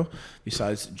cardio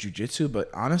besides jujitsu?" But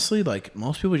honestly, like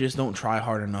most people just don't try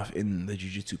hard enough in the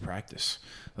jujitsu practice.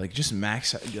 Like, just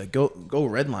max, like go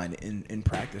redline in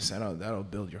practice. That'll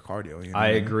build your cardio. You know I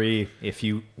agree. If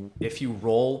you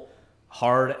roll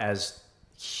hard as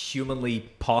humanly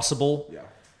possible, Yeah.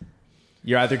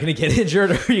 you're either going to get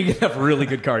injured or you're going to have really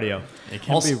good cardio. It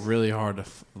can be really hard to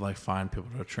find people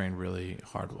to train really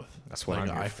hard with. That's what like,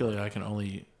 I'm here I feel like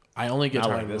I only get Not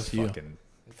tired like this with you. fucking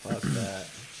Fuck that.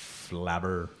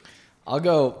 flabber. I'll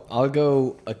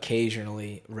go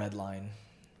occasionally redline.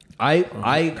 I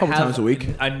couple have times a week.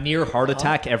 a near heart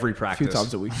attack every A practice. few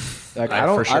times a week. Like I-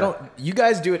 for sure. I don't. You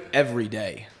guys do it every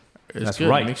day. It's That's good.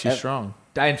 right. It makes you strong.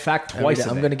 In fact, Every twice day. a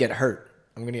day. I'm gonna get hurt.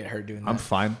 I'm gonna get hurt doing that. I'm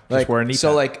fine. Just Like, wear a knee so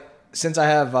pad. like since I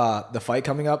have the fight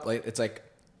coming up, like it's like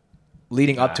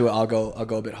leading up to it, I'll go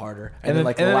a bit harder. And then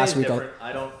like and last it's week,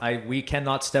 different. we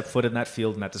cannot step foot in that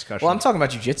field in that discussion. well, I'm talking about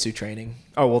jujitsu training.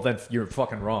 Oh, well, then you're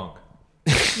fucking wrong.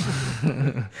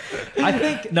 I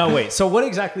think, no, wait. So what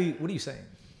are you saying?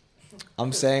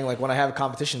 I'm saying like when I have a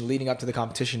competition leading up to the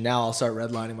competition, now I'll start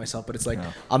redlining myself. But it's like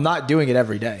I'm not doing it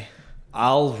every day.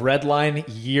 I'll redline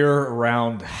year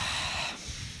round.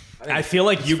 I feel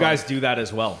like you guys do that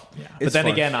as well. Yeah. But It's then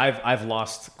fun. again, I've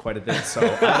lost quite a bit, so I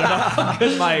don't know how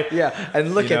good my... Yeah,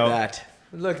 and look You at know. that.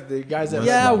 Look, the guys that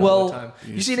Yeah, redline all well- the time.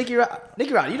 You see Nicky Rod, you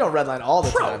don't redline all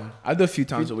the time. I do a few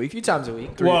times a A week. few times a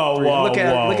week. Whoa. Look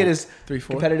at his 3,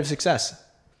 4. competitive success.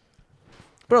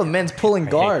 Bro, the man's pulling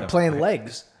guard, them. playing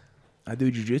legs. I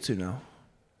do jujitsu now.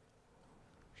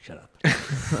 Shut up.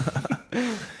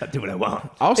 I do what I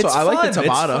want. Also, It's I like fun. the It's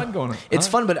Tabata. fun going on. It's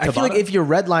fun, but I feel like if you're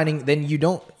redlining, then you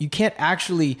can't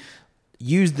actually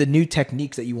use the new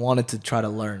techniques that you wanted to try to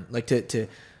learn. Like Yeah,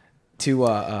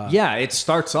 it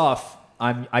starts off...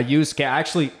 I'm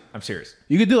serious.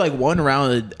 You could do like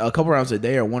a couple rounds a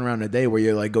day, or one round a day, where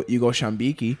you're like you go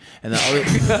shambiki, and the other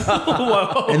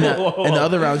and the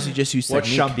other rounds you just use What's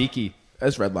technique. shambiki?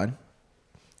 That's redline.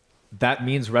 That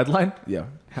means redline? Yeah,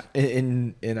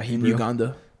 in a in Hebrew.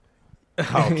 Uganda.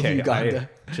 Okay. Uganda.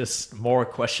 Just more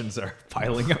questions are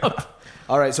piling up.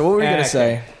 All right, so what were you gonna Okay.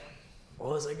 say? What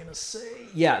was I gonna say?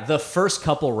 Yeah, the first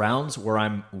couple rounds where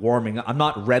I'm warming up, I'm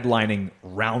not redlining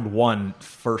round one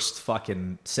first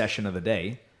fucking session of the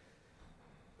day,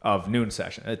 of noon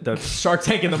session. At the Shark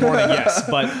Tank in the morning, yes,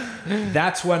 but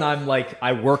that's when I'm like,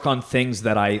 I work on things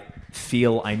that I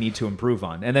feel I need to improve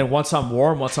on, and then once I'm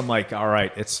warm, once I'm like, all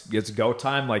right, it's go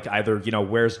time. Like either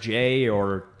where's Jay,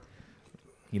 or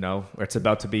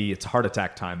it's heart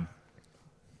attack time.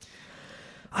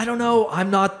 I don't know.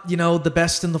 I'm not, the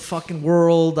best in the fucking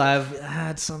world. I've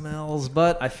had some L's,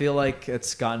 but I feel like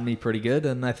it's gotten me pretty good,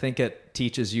 and I think it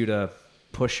teaches you to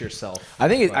push yourself. I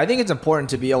think it's important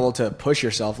to be able to push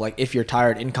yourself, like if you're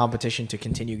tired in competition, to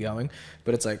continue going.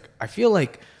 But it's like I feel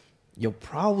like you'll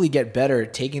probably get better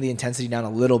at taking the intensity down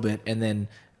a little bit, and then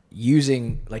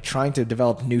trying to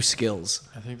develop new skills.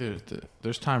 I think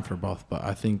there's time for both, but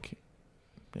I think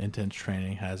intense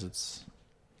training has its...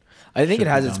 I think should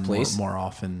it has be its done place. more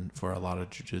often for a lot of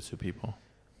jiu-jitsu people.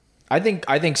 I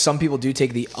think some people do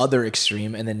take the other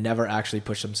extreme and then never actually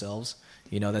push themselves.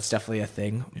 That's definitely a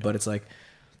thing. Yeah. But it's like,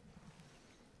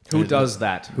 Who does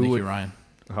that? Who Nicky would? Ryan.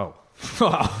 Oh,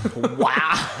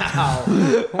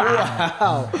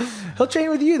 wow. He'll train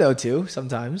with you though too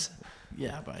sometimes.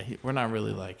 Yeah, but we're not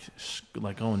really like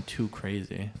going too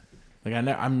crazy. Like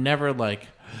I'm never like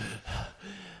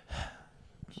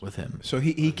with him. So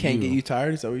he can't get you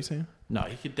tired. Is that what you're saying? No,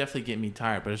 he could definitely get me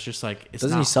tired, but it's just like it's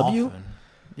Doesn't not he sub often. you?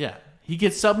 Yeah, he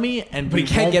gets sub me, and but he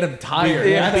can't get him tired.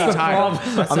 Yeah, be tired.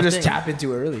 That's I'm the just thing. tapping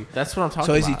too early. That's what I'm talking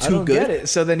So is he about. too I don't good? get it.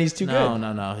 So then he's too good.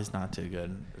 No, he's not too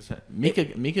good.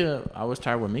 Mika, I was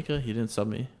tired with Mika. He didn't sub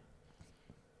me.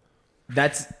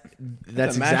 That's a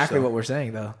match, exactly though. what we're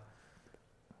saying though.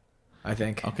 I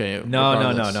think. Okay. No.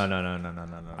 regardless. No.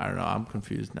 I don't know. I'm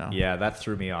confused now. Yeah, that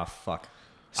threw me off. Fuck.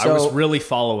 I So- was really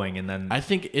following, and then I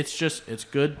think it's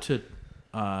good to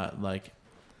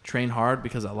train hard,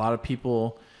 because a lot of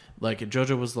people, like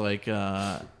Jojo was like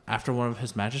after one of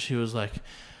his matches, he was like,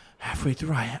 halfway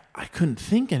through, I couldn't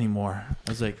think anymore.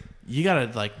 I was like, you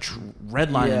gotta like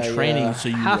redline in training, so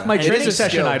you half my training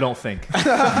session. I don't think.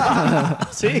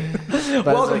 See,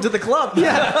 welcome to the club.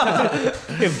 Yeah,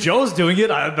 if Joe's doing it,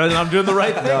 then I'm doing the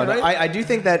right thing. No, right? I do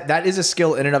think that is a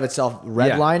skill in and of itself.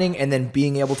 Redlining and then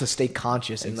being able to stay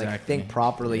conscious and like think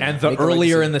properly. And the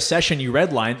earlier in the session you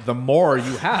redline, the more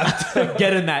you have to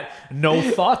get in that no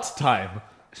thoughts time.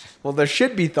 Well, there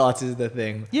should be thoughts is the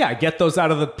thing. Yeah, get those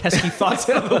out of the pesky thoughts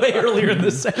out of the way earlier in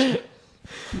the session.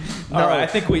 All right, I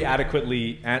think we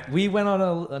adequately... We went on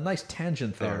a nice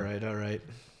tangent there. All right.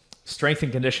 Strength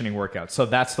and conditioning workout. So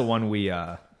that's the one we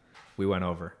went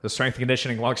over. The strength and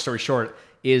conditioning, long story short,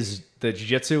 is the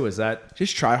jiu-jitsu. Is that...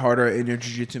 Just try harder in your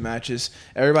jiu-jitsu matches.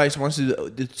 Everybody just wants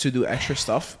to do extra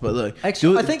stuff, but look, I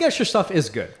think extra stuff is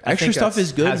good. Extra stuff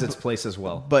is good. Has its place as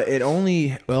well. But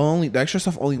the extra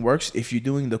stuff only works if you're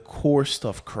doing the core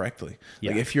stuff correctly.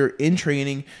 Like if you're in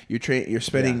training, you're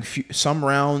spending some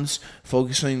rounds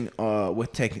focusing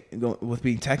with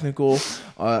being technical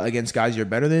against guys you're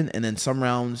better than, and then some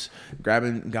rounds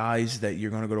grabbing guys that you're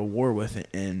gonna go to war with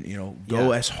and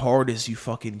go as hard as you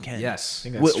fucking can. Yes.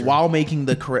 While making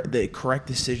the correct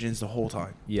decisions the whole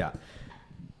time. Yeah.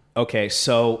 Okay,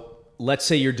 so let's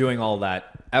say you're doing all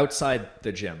that outside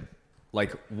the gym.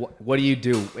 Like, what do you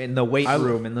do in the weight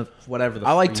room, in the whatever?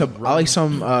 I like some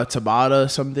Tabata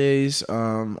some days.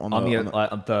 On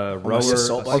the rower,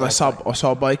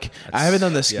 assault bike. I haven't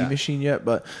done the ski machine yet,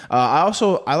 but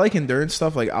I like endurance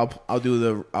stuff. Like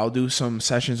I'll do some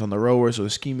sessions on the rowers or the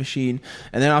ski machine,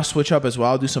 and then I'll switch up as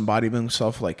well. I'll do some bodybuilding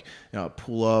stuff like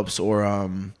pull ups or I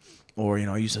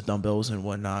use the dumbbells and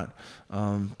whatnot.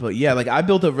 But yeah, like I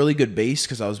built a really good base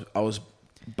because I was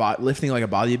lifting like a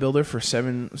bodybuilder for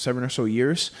seven or so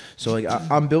years. So like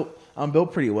I'm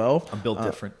built pretty well. I'm built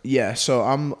different. Yeah. So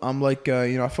I'm like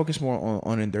I focus more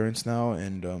on endurance now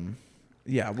and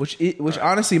which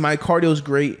honestly my cardio is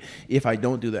great if I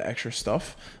don't do the extra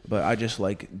stuff, but I just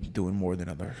like doing more than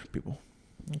other people.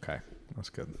 Okay, that's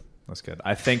good.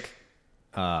 I think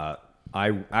I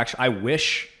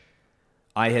wish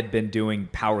I had been doing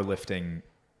powerlifting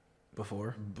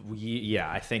Before.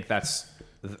 Yeah, I think that's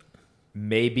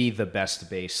maybe the best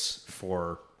base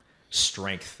for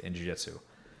strength in jiu-jitsu.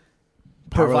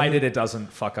 Provided it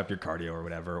doesn't fuck up your cardio or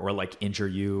whatever, or like injure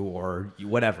you or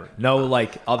whatever. No,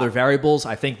 like other variables.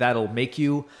 I think that'll make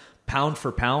you pound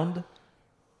for pound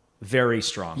very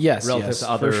strong. Yes, relative to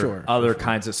other for sure.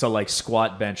 kinds of, so like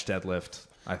squat, bench, deadlift.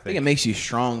 I think it makes you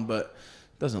strong, but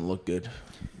it doesn't look good.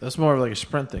 That's more of like a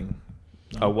sprint thing.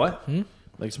 A what? Like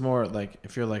it's more like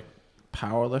if you're like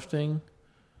powerlifting,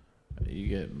 you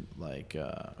get like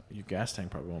your gas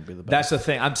tank probably won't be the best. That's the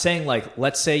thing. I'm saying, like,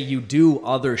 let's say you do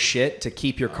other shit to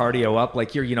keep your cardio up.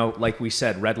 Like you're, like we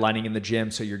said, redlining in the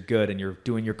gym, so you're good and you're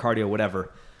doing your cardio,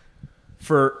 whatever.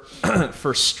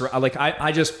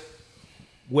 I just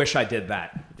wish I did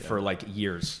that for like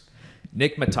years.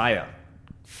 Nick Mattia,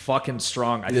 fucking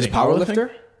strong. Is he a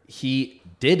powerlifter? He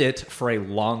did it for a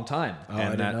long time, and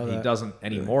I didn't know he that. doesn't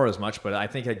anymore as much. But I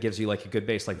think it gives you like a good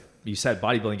base. Like you said,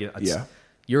 bodybuilding.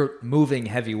 You're moving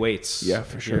heavy weights. Yeah,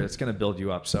 for sure. It's going to build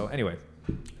you up. So anyway,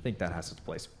 I think that has its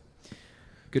place.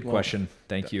 Good question.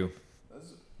 Thank you.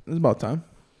 It's about time.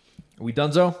 Are we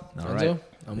donezo? All right.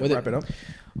 I'm with Wrap it up.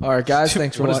 All right, guys.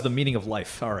 Thanks for What is the meaning of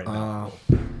life? All right.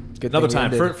 Good Another thing we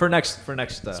time ended. for next.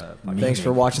 Podcast. Thanks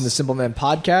for watching the Simple Man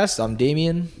podcast. I'm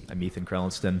Damien. I'm Ethan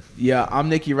Krellinston. Yeah, I'm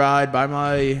Nicky Ride. Buy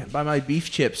my beef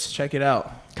chips. Check it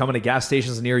out. Coming to gas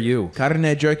stations near you.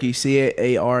 Carne Jerky.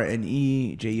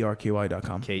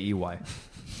 CARNEJERKY.com. KEY.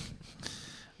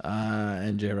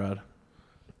 And J-Rod.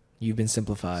 You've been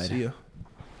simplified. See ya.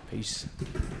 Peace.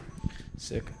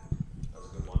 Sick. That was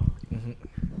a good one. Mm-hmm.